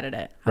how do I edit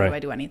it? How do I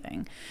do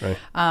anything? Right.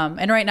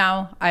 And right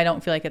now, I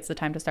don't feel like it's the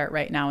time to start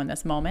right now in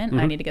this moment.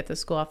 I need to get the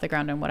school off the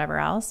ground and whatever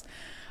else.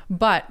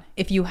 But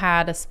if you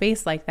had a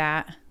space like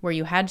that where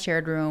you had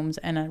shared rooms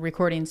and a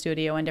recording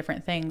studio and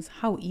different things,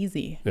 how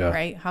easy,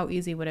 right? How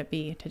easy would it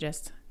be to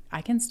just,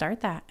 I can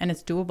start that, and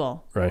it's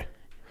doable. Right.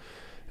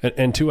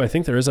 And two, I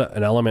think there is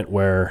an element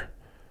where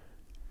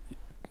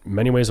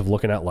many ways of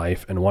looking at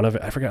life, and one of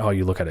it, I forget how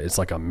you look at it. It's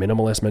like a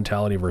minimalist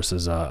mentality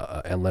versus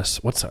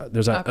endless.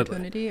 There's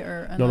opportunity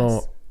or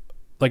endless? No.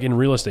 Like in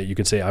real estate, you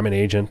could say I'm an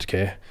agent,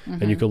 okay,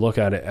 and you could look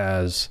at it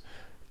as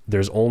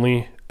there's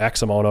only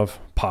X amount of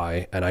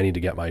pie and I need to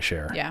get my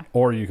share. Yeah.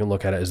 Or you can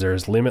look at it as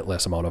there's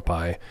limitless amount of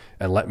pie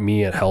and let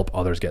me help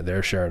others get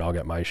their share and I'll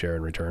get my share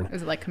in return.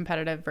 Is it like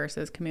competitive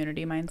versus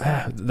community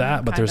mindset?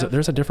 But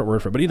there's a different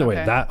word for it. But either way,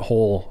 that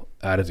whole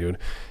attitude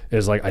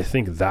is like, I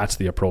think that's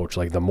the approach.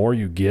 Like the more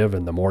you give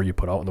and the more you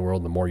put out in the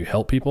world, the more you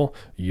help people,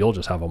 you'll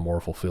just have a more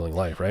fulfilling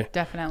life, right?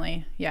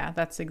 Definitely. Yeah,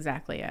 that's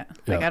exactly it.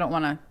 Like I don't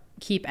want to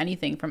keep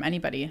anything from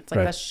anybody. It's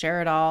like, let's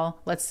share it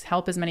all. Let's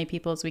help as many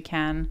people as we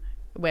can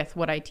with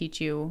what I teach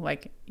you.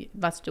 Like,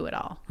 let's do it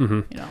all,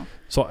 you know?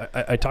 So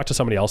I talked to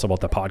somebody else about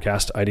the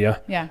podcast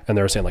idea. Yeah. And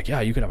they were saying like, yeah,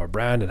 you could have a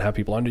brand and have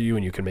people under you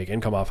and you can make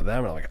income off of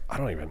them. And I'm like, I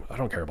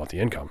don't care about the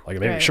income. Like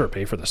maybe sure,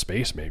 pay for the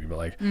space maybe, but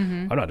like,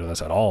 I'm not doing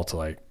this at all to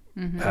like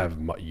have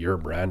your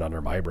brand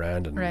under my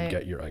brand and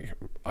get your, like,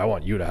 I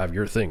want you to have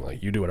your thing.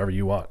 Like you do whatever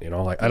you want, you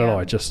know, like, I don't know.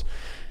 I just,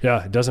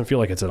 it doesn't feel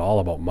like it's at all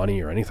about money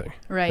or anything.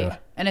 Right. Yeah.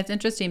 And it's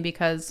interesting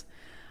because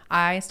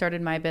I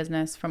started my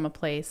business from a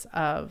place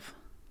of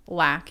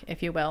lack,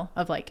 if you will,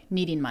 of like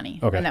needing money.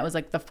 Okay. And that was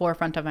like the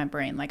forefront of my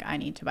brain. Like, I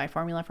need to buy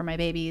formula for my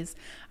babies.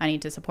 I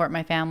need to support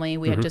my family.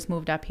 We had just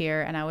moved up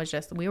here, and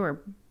we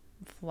were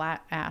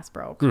flat ass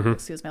broke,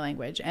 excuse my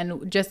language,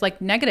 and just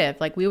like negative.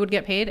 Like, we would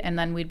get paid and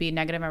then we'd be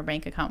negative in our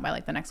bank account by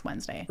like the next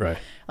Wednesday. Right.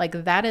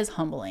 Like, that is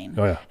humbling.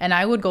 Oh yeah. And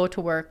I would go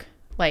to work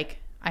like,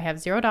 I have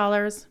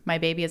 $0. My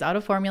baby is out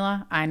of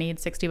formula. I need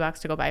 $60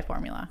 to go buy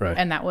formula. Right.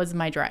 And that was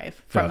my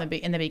drive from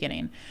in the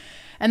beginning.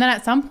 And then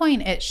at some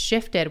point it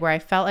shifted where I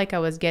felt like I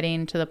was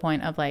getting to the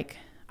point of like,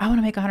 I want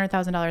to make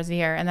 $100,000 a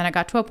year. And then I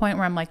got to a point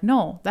where I'm like,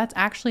 no, that's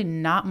actually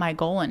not my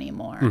goal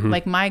anymore.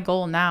 Like, my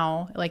goal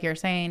now, like you're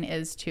saying,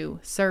 is to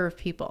serve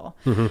people.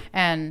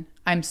 And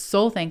I'm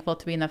so thankful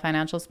to be in the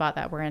financial spot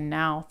that we're in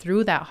now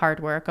through that hard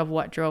work of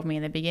what drove me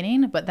in the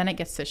beginning. But then it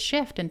gets to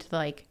shift into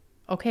like,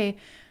 okay,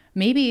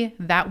 maybe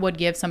that would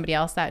give somebody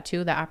else that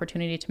too, the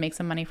opportunity to make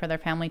some money for their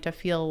family, to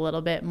feel a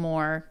little bit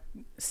more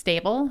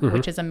stable,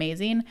 which is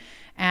amazing.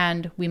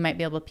 And we might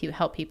be able to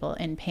help people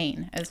in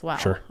pain as well.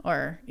 Sure.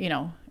 Or, you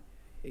know,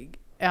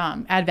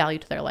 add value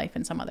to their life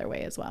in some other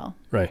way as well.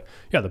 Right.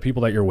 Yeah. The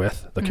people that you're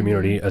with, the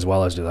community, as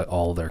well as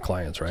all their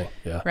clients. Right.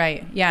 Yeah.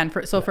 Right. Yeah. And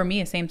for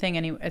me, same thing.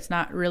 And it's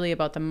not really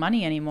about the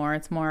money anymore.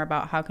 It's more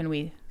about how can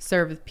we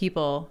serve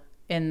people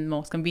in the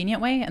most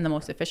convenient way and the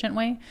most efficient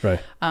way. Right.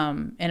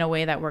 In a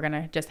way that we're going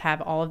to just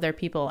have all of their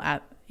people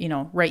at, you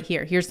know, right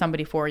here. Here's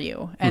somebody for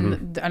you.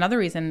 And another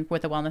reason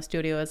with the wellness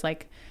studio is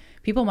like,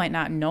 people might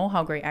not know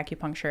how great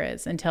acupuncture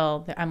is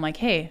until I'm like,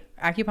 hey,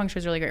 acupuncture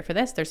is really great for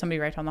this. There's somebody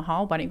right down the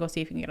hall. Why don't you go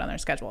see if you can get on their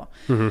schedule?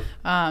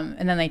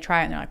 And then they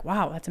try it and they're like,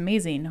 wow, that's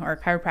amazing. Or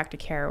chiropractic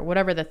care, or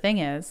whatever the thing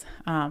is.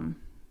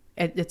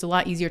 It's a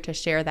lot easier to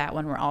share that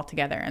when we're all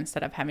together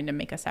instead of having to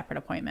make a separate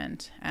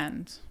appointment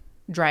and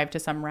drive to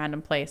some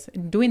random place.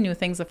 Doing new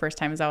things the first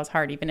time is always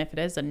hard, even if it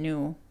is a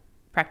new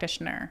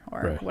practitioner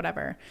or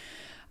whatever.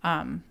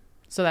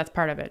 So that's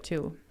part of it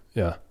too.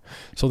 Yeah.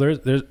 So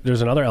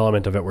there's another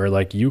element of it where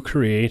like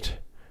there's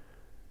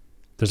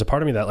a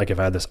part of me that like if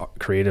I had this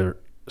creative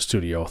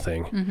studio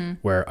thing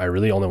where I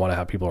really only want to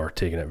have people who are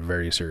taking it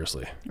very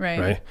seriously.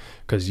 Right.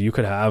 Because you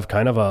could have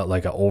kind of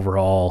a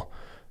overall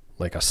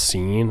like a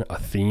scene, a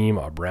theme,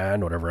 a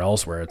brand, whatever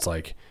else, where it's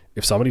like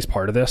if somebody's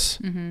part of this,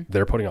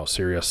 they're putting out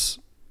serious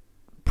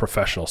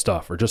professional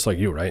stuff, or just like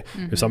you, right?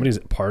 If somebody's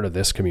part of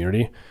this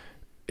community,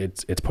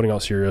 it's putting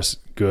out serious,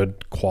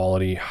 good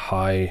quality,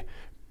 high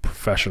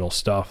professional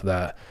stuff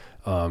that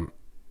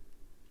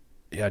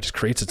it just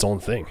creates its own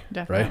thing.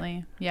 Definitely.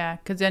 Right? Yeah.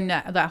 Because then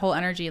that whole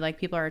energy, like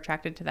people are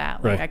attracted to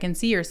that. Like I can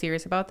see you're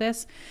serious about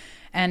this.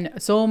 And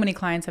so many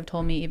clients have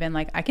told me even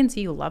like, I can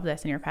see you love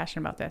this and you're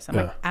passionate about this. I'm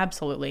like,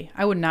 absolutely.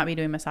 I would not be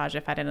doing massage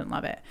if I didn't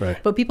love it. Right.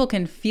 But people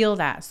can feel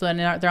that. So then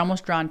they're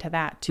almost drawn to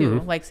that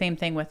too. Like same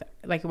thing with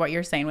like what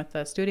you're saying with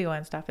the studio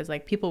and stuff is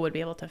like people would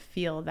be able to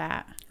feel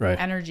that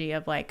energy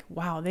of like,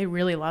 wow, they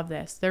really love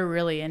this. They're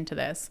really into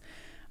this.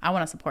 I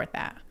want to support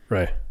that.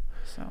 Right.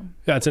 So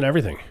yeah, it's in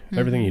everything.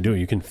 Everything you do,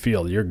 you can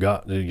feel your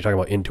gut. You talked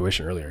about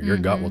intuition earlier. Your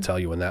gut will tell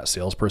you when that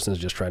salesperson is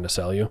just trying to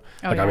sell you.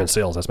 I'm in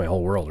sales. That's my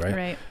whole world.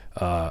 Right.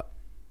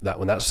 That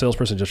when that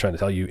salesperson is just trying to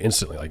tell you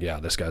instantly, like, yeah,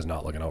 this guy's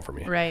not looking out for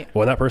me. Right. But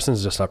when that person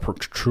is just a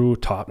true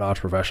top-notch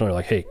professional, you're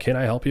like, hey, can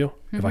I help you?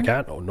 If I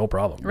can't, no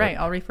problem. Right.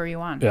 I'll refer you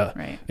on. Yeah.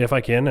 Right. If I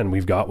can, and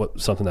we've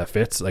got something that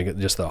fits, like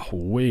just a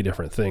way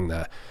different thing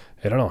that,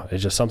 I don't know,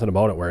 it's just something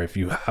about it where if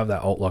you have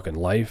that outlook in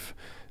life,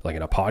 like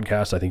in a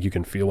podcast, I think you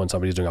can feel when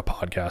somebody's doing a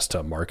podcast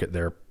to market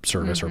their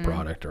service or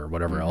product or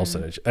whatever else.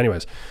 And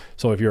anyways,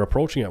 so if you're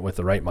approaching it with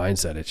the right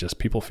mindset, it's just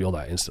people feel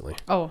that instantly.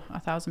 Oh,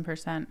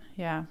 1,000%.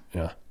 Yeah.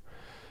 Yeah.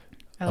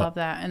 I love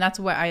that. And that's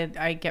what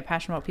I get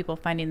passionate about, people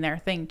finding their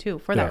thing too,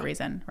 for that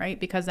reason, right?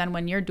 Because then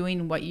when you're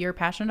doing what you're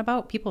passionate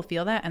about, people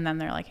feel that. And then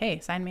they're like, hey,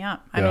 sign me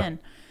up. I'm in.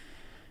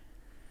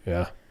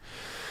 Yeah.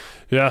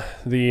 Yeah.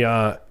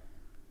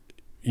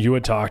 You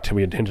had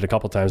we had hinted a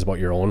couple of times about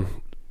your own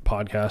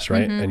podcast,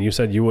 right? And you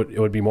said it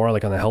would be more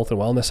like on the health and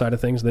wellness side of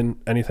things than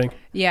anything.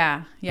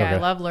 Yeah. Okay. I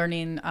love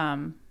learning.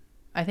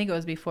 I think it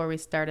was before we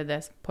started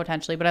this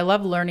potentially, but I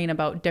love learning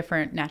about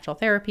different natural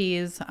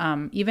therapies,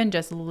 even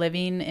just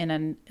living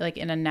in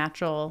a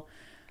natural,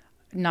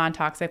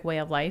 non-toxic way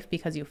of life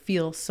because you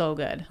feel so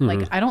good.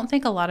 Like, I don't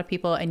think a lot of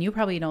people, and you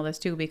probably know this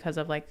too, because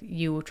of like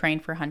you train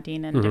for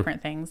hunting and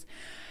different things.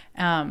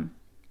 I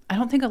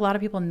don't think a lot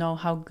of people know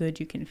how good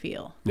you can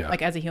feel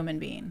like as a human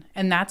being.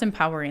 And that's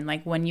empowering.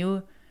 Like when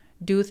you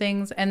do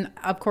things, and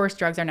of course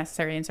drugs are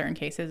necessary in certain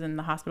cases and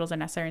the hospitals are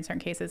necessary in certain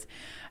cases.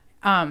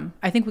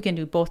 I think we can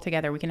do both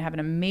together. We can have an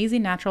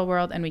amazing natural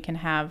world and we can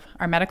have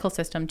our medical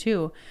system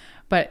too,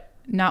 but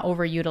not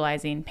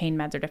overutilizing pain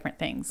meds or different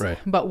things. Right.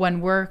 But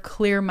when we're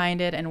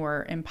clear-minded and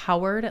we're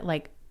empowered,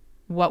 like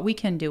what we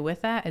can do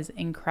with that is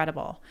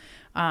incredible.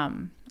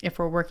 If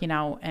we're working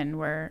out and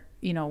we're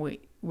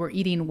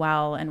eating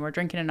well and we're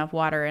drinking enough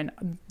water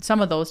and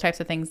some of those types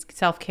of things,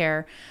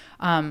 self-care.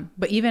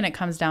 But even it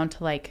comes down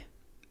to like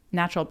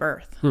natural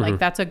birth. Like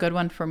that's a good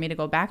one for me to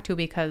go back to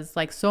because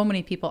like so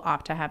many people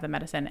opt to have the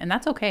medicine and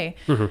that's okay.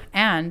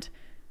 And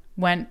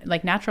when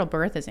like natural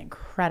birth is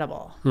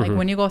incredible. Like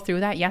when you go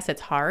through that, yes,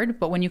 it's hard,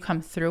 but when you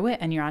come through it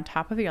and you're on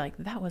top of it, you're like,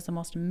 that was the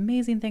most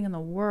amazing thing in the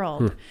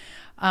world.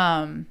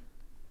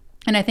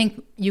 And I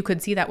think you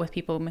could see that with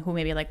people who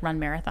maybe like run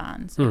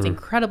marathons. It's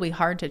incredibly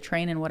hard to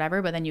train and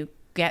whatever, but then you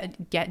get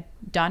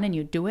done and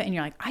you do it and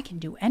you're like, I can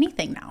do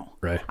anything now.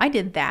 Right. I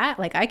did that.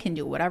 Like I can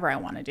do whatever I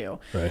want to do.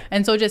 Right.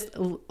 And so just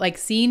like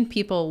seeing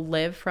people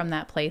live from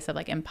that place of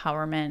like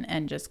empowerment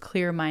and just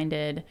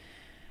clear-minded,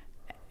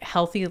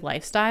 healthy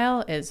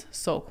lifestyle is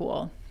so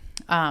cool.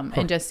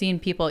 And just seeing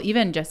people,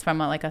 even just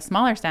from a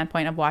smaller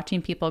standpoint of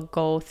watching people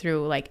go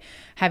through like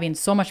having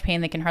so much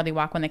pain they can hardly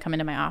walk when they come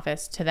into my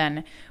office, to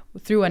then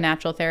through a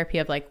natural therapy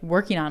of like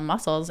working on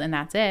muscles and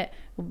that's it,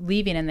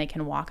 leaving and they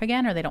can walk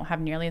again, or they don't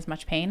have nearly as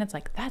much pain. It's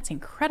like, that's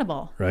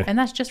incredible. Right. And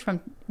that's just from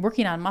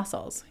working on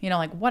muscles, you know,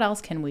 like what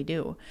else can we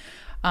do?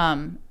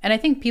 And I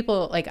think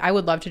people like, I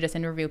would love to just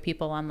interview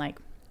people on like,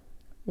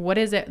 what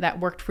is it that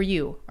worked for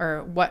you,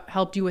 or what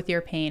helped you with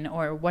your pain,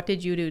 or what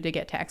did you do to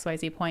get to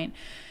XYZ point?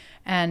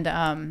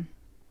 And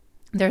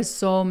there's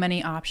so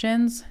many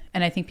options.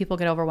 And I think people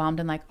get overwhelmed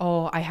and like,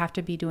 oh, I have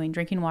to be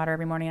drinking water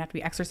every morning. I have to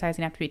be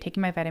exercising. I have to be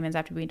taking my vitamins. I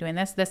have to be doing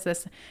this.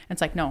 And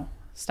it's like, no,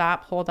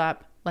 stop, hold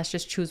up. Let's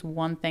just choose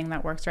one thing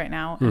that works right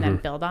now and then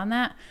build on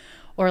that.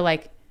 Or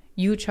like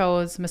you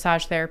chose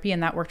massage therapy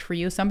and that worked for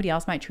you. Somebody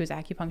else might choose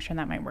acupuncture and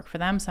that might work for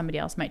them. Somebody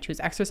else might choose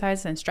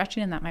exercise and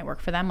stretching and that might work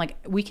for them. Like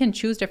we can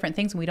choose different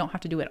things and we don't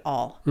have to do it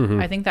all.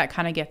 I think that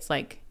kind of gets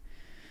like,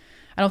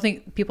 I don't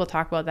think people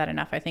talk about that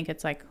enough. I think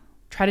it's like,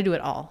 try to do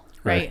it all.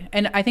 Right.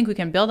 And I think we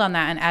can build on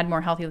that and add more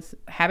healthy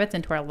habits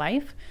into our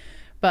life.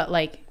 But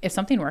like, if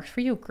something works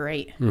for you,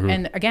 great.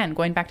 And again,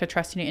 going back to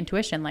trusting your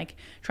intuition, like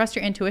trust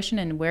your intuition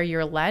and where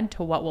you're led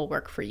to what will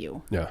work for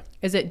you. Yeah.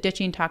 Is it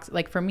ditching toxic,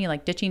 like for me,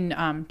 like ditching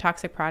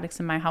toxic products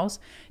in my house,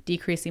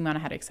 decrease the amount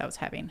of headaches I was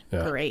having.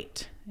 Yeah.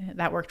 Great.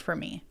 That worked for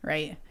me,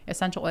 right?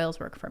 Essential oils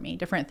work for me,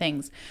 different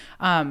things.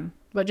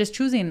 But just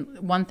choosing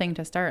one thing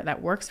to start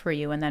that works for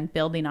you and then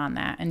building on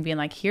that and being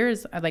like,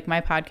 here's like my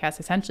podcast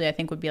essentially, I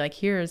think would be like,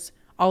 here's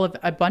all of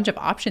a bunch of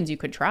options you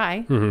could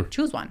try.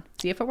 Choose one,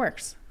 see if it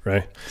works.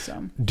 Right. So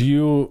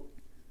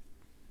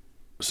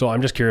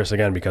I'm just curious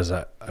again, because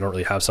I don't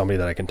really have somebody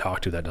that I can talk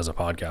to that does a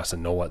podcast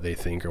and know what they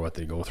think or what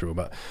they go through.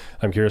 But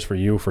I'm curious for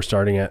you, for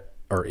starting it,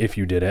 or if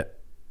you did it,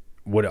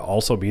 would it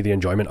also be the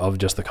enjoyment of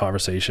just the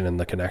conversation and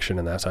the connection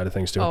and that side of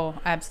things too? Oh,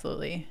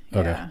 absolutely.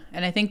 Okay. Yeah.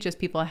 And I think just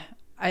people,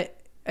 I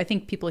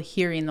think people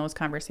hearing those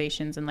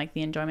conversations and like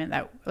the enjoyment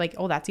that like,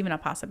 oh, that's even a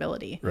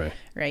possibility. Right.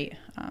 Right.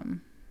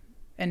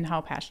 And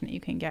how passionate you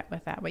can get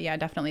with that. But yeah,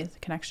 definitely the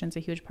connection's a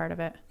huge part of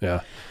it.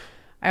 Yeah.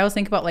 I always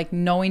think about like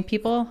knowing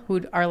people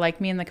who are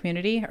like me in the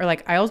community, or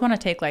like I always want to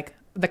take like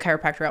the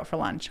chiropractor out for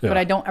lunch, but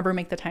I don't ever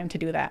make the time to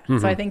do that.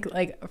 So I think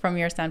like from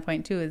your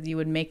standpoint too, is you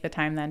would make the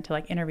time then to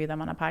like interview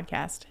them on a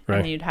podcast, and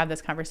then you'd have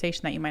this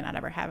conversation that you might not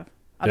ever have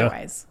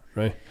otherwise.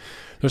 Yeah, right.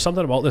 There's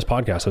something about this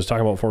podcast I was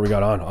talking about before we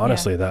got on,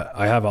 honestly, that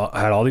I had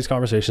all these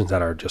conversations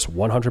that are just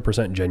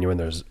 100%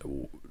 genuine.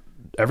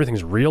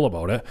 Everything's real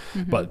about it,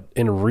 but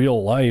in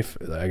real life,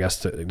 I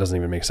guess it doesn't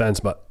even make sense,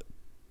 but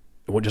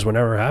it just would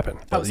never happen.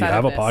 You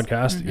have a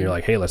podcast, you're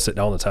like, hey, let's sit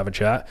down, let's have a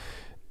chat.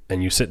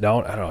 And you sit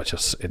down, I don't know,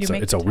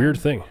 it's a weird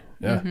thing.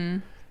 Yeah.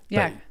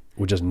 Yeah. That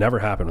would just never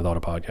happen without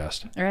a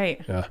podcast.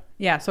 Right. Yeah.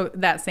 Yeah. So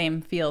that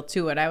same feel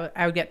to it,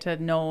 I would get to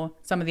know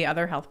some of the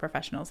other health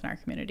professionals in our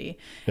community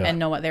and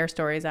know what their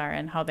stories are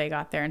and how they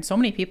got there. And so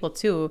many people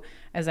too,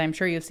 as I'm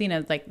sure you've seen,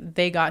 is like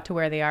they got to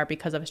where they are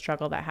because of a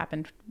struggle that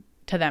happened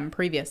to them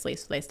previously.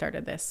 So they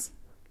started this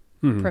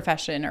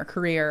profession or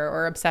career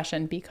or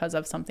obsession because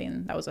of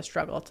something that was a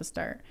struggle to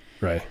start.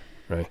 Right.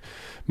 Right.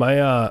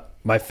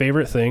 My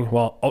favorite thing,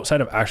 well,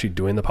 outside of actually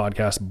doing the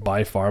podcast,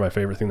 by far my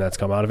favorite thing that's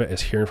come out of it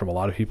is hearing from a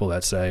lot of people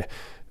that say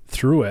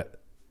through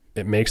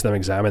it makes them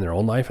examine their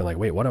own life and like,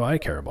 wait, what do I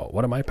care about?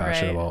 What am I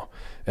passionate about?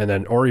 And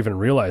then, or even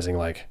realizing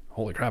like,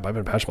 holy crap, I've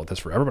been passionate about this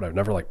forever, but I've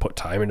never like put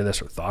time into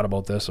this or thought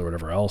about this or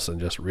whatever else.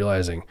 And just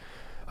realizing,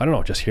 I don't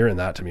know, just hearing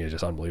that to me is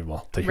just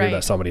unbelievable to hear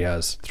that somebody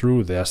has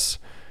through this.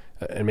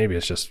 And maybe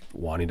it's just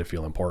wanting to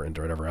feel important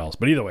or whatever else.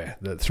 But either way,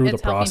 through the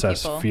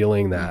process,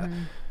 feeling that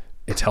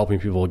it's helping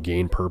people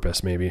gain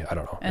purpose, maybe. I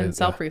don't know. And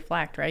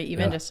self-reflect, right?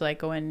 Even just to like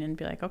go in and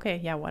be like, okay,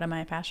 yeah, what am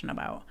I passionate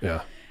about?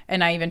 Yeah.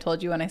 And I even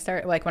told you when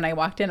I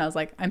walked in, I was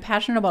like, I'm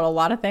passionate about a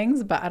lot of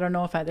things, but I don't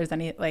know if there's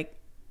any, like,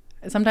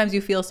 sometimes you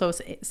feel so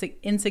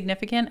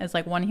insignificant as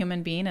like one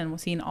human being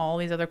and seeing all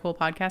these other cool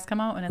podcasts come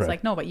out. And it's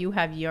like, no, but you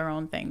have your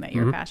own thing that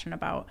you're passionate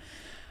about.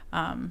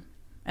 And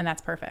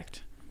that's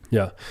perfect.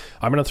 Yeah.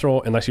 I'm going to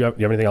throw, unless you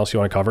have anything else you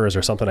want to cover, is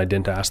there something I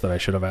didn't ask that I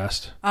should have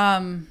asked?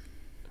 I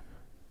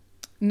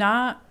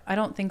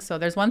don't think so.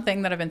 There's one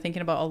thing that I've been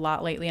thinking about a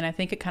lot lately, and I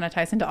think it kind of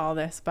ties into all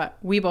this, but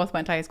we both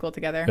went to high school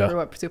together. We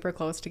were super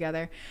close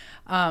together.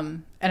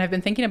 And I've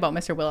been thinking about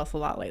Mr. Willis a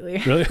lot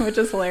lately, really? Which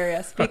is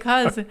hilarious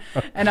because,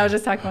 and I was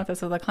just talking about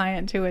this with a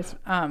client too, is,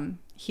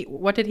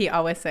 what did he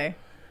always say?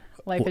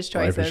 Life is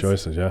choices. Life is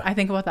choices, yeah. I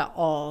think about that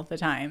all the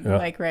time. Yeah.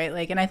 Like, right.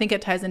 Like, and I think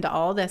it ties into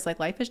all this, like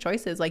life is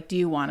choices. Like, do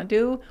you want to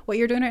do what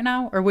you're doing right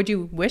now? Or would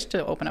you wish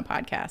to open a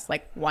podcast?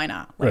 Like, why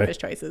not? Life is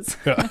choices.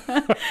 Yeah.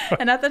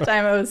 And at the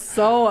time it was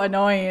so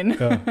annoying.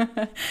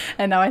 Yeah.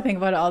 And now I think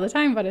about it all the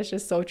time, but it's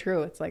just so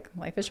true. It's like,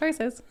 life is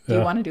choices. Do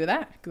you want to do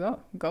that?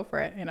 Go for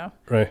it. You know,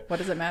 right. What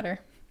does it matter?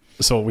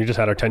 So we just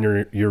had our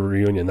 10-year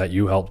reunion that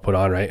you helped put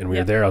on, right? And we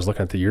were there. I was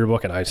looking at the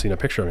yearbook and I'd seen a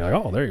picture of me. Like,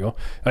 oh, there you go.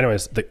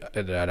 Anyways,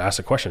 I'd asked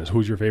the question, is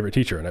who's your favorite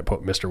teacher? And I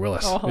put Mr.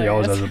 Willis. Oh, he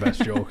always has the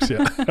best jokes.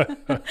 Yeah.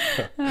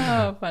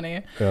 Oh,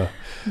 funny. Yeah.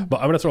 But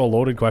I'm going to throw a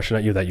loaded question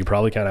at you that you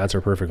probably can't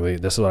answer perfectly.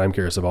 This is what I'm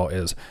curious about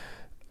is,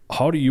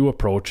 how do you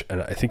approach,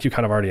 and I think you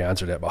kind of already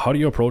answered it, but how do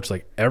you approach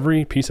like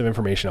every piece of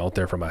information out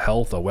there from a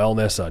health, a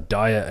wellness, a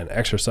diet, and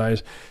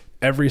exercise?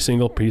 Every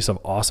single piece of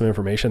awesome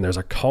information, there's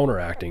a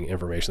counteracting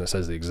information that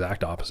says the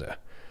exact opposite.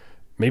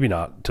 Maybe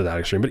not to that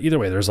extreme, but either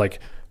way, there's like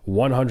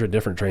 100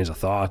 different trains of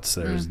thoughts.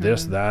 There's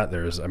this, that,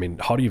 I mean,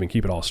 how do you even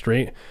keep it all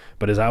straight?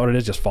 But is that what it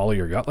is? Just follow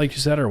your gut, like you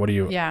said, or what do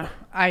you? Yeah.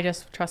 I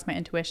just trust my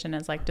intuition.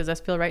 It's like, does this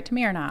feel right to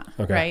me or not?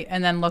 Okay. Right.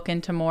 And then look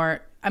into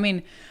more. I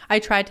mean, I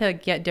try to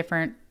get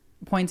different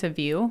points of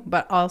view,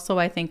 but also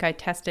I think I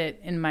test it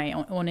in my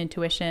own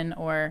intuition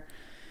or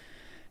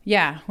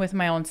with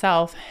my own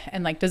self.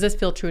 And like, does this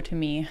feel true to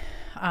me?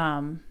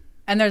 And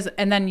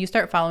then you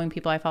start following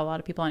people. I follow a lot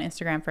of people on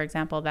Instagram, for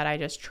example, that I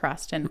just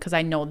trust, and because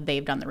I know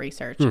they've done the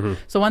research.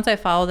 So once I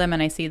follow them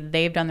and I see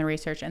they've done the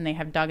research and they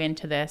have dug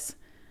into this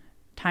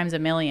times a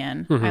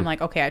million, I'm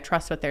like, okay, I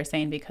trust what they're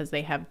saying because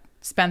they have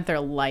spent their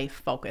life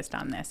focused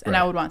on this. And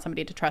I would want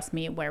somebody to trust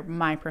me where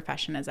my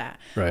profession is at.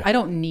 Right. I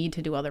don't need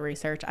to do all the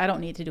research. I don't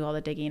need to do all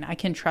the digging. I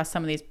can trust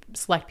some of these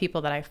select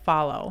people that I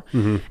follow.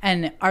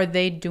 And are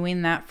they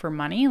doing that for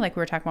money, like we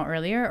were talking about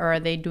earlier, or are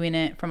they doing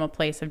it from a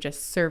place of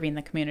just serving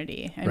the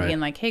community and being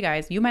like, hey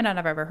guys, you might not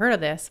have ever heard of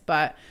this,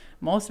 but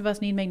most of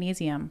us need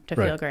magnesium to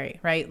feel great,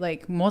 right?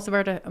 Like most of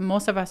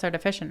us are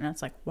deficient. And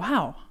it's like,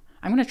 wow,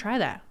 I'm going to try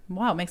that.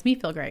 Wow, it makes me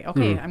feel great.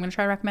 Okay, I'm going to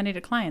try recommending it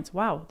to clients.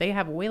 Wow, they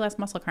have way less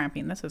muscle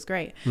cramping. This is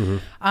great.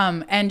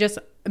 And just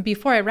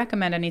before I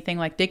recommend anything,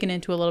 like digging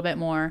into a little bit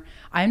more,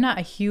 I'm not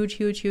a huge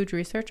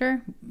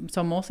researcher.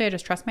 So mostly I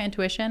just trust my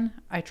intuition.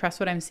 I trust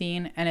what I'm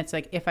seeing. And it's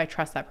like, if I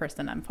trust that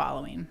person I'm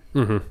following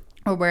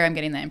or where I'm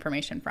getting that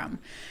information from.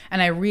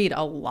 And I read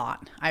a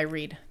lot. I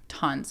read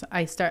tons.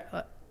 I start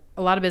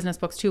a lot of business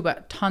books too,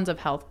 but tons of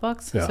health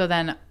books. Yeah. So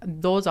then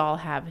those all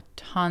have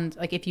tons,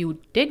 like if you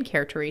did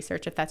care to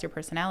research, if that's your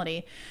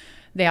personality,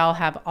 they all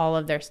have all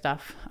of their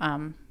stuff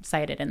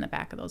cited in the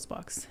back of those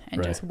books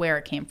and just where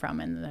it came from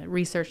and the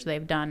research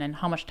they've done and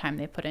how much time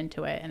they put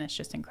into it. And it's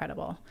just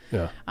incredible.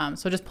 Yeah.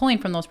 So just pulling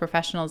from those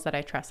professionals that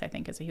I trust, I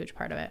think is a huge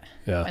part of it.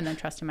 Yeah. And then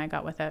trusting my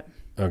gut with it.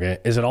 Okay.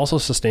 Is it also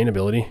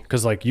sustainability?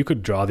 Because like you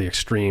could draw the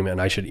extreme and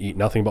I should eat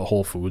nothing but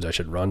whole foods. I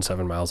should run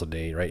 7 miles a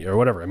day, right? Or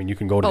whatever. I mean, you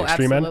can go to the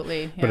extreme end,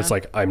 but it's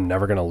like, I'm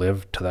never going to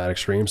live to that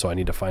extreme. So I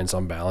need to find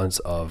some balance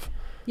of.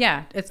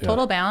 Yeah. It's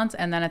total balance.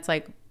 And then it's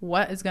like,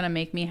 what is going to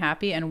make me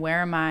happy and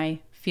where am I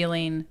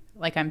feeling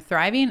like I'm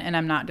thriving and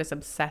I'm not just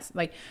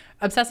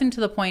obsessing to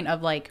the point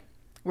of like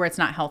where it's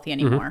not healthy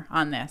anymore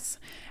on this.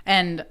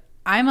 And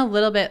I'm a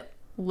little bit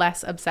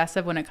less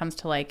obsessive when it comes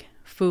to like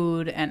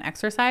food and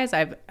exercise.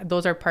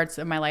 Those are parts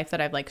of my life that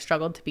I've like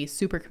struggled to be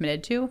super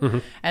committed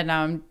to. And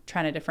now I'm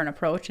trying a different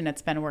approach and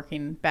it's been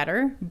working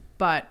better.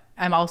 But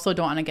I'm also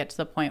don't want to get to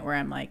the point where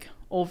I'm like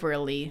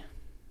overly,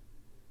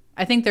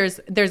 I think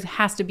there's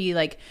has to be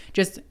like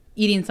just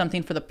eating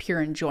something for the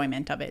pure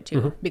enjoyment of it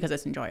too, because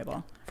it's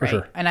enjoyable. For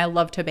sure. And I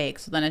love to bake.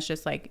 So then it's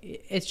just like,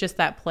 it's just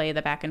that play,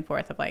 the back and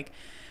forth of like,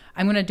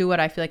 I'm going to do what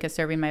I feel like is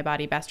serving my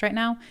body best right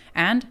now.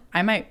 And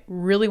I might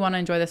really want to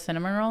enjoy the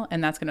cinnamon roll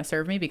and that's going to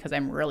serve me because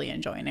I'm really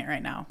enjoying it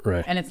right now.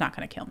 Right. And it's not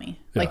going to kill me.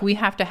 Yeah. Like we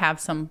have to have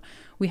some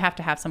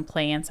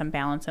play and some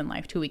balance in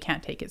life too. We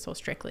can't take it so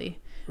strictly.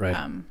 Right.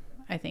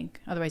 I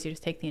think otherwise you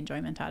just take the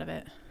enjoyment out of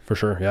it. For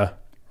sure. Yeah.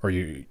 Or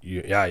you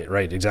yeah,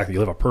 right, exactly. You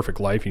live a perfect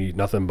life. You eat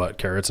nothing but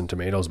carrots and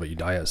tomatoes, but you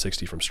die at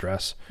 60 from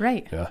stress.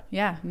 Right. Yeah.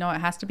 Yeah. No,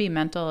 it has to be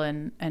mental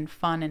and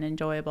fun and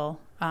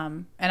enjoyable.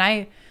 And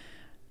I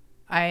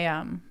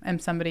am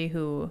somebody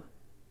who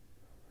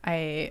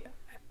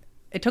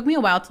it took me a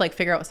while to like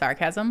figure out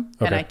sarcasm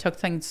and I took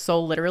things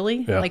so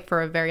literally like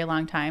for a very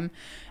long time.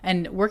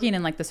 And working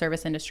in like the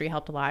service industry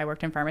helped a lot. I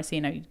worked in pharmacy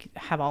and I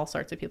have all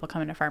sorts of people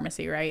come into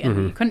pharmacy, right?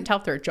 And you couldn't tell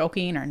if they're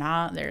joking or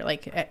not. They're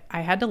like, I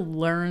had to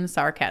learn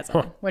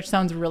sarcasm, which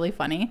sounds really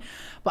funny,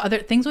 but other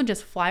things would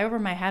just fly over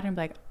my head and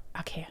be like,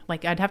 okay,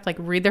 like I'd have to like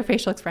read their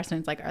facial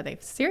expressions. Like, are they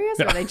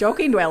serious? Are they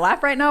joking? Do I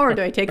laugh right now? Or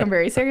do I take them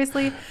very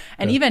seriously?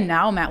 And even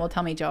now Matt will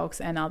tell me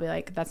jokes and I'll be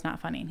like, that's not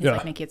funny. He's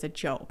like, Nikki, it's a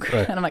joke.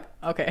 Right. And I'm like,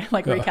 okay,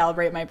 like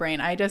recalibrate my brain.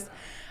 I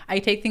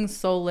take things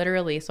so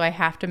literally. So I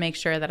have to make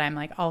sure that I'm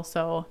like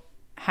also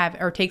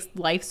takes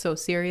life so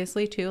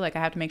seriously too. Like I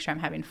have to make sure I'm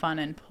having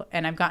fun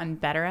and I've gotten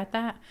better at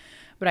that.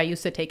 But I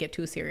used to take it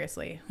too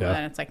seriously. Yeah.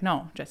 And it's like,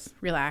 no, just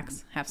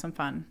relax, have some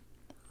fun.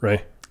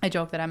 Right. I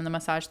joke that I'm the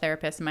massage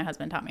therapist and my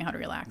husband taught me how to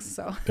relax.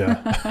 So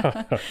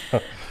yeah.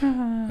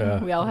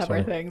 we all have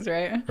our things,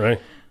 right?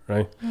 Right.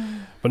 right?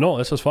 But no,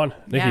 this was fun.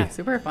 Nikki. Yeah,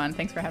 super fun.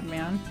 Thanks for having me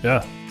on.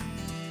 Yeah.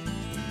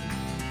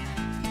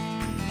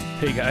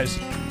 Hey guys,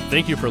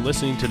 thank you for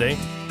listening today.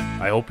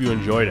 I hope you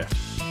enjoyed it.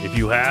 If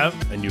you have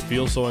and you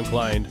feel so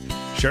inclined,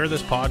 share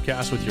this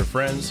podcast with your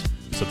friends,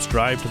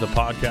 subscribe to the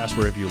podcast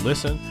wherever you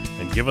listen,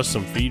 and give us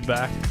some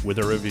feedback with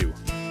a review.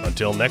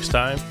 Until next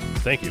time,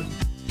 thank you.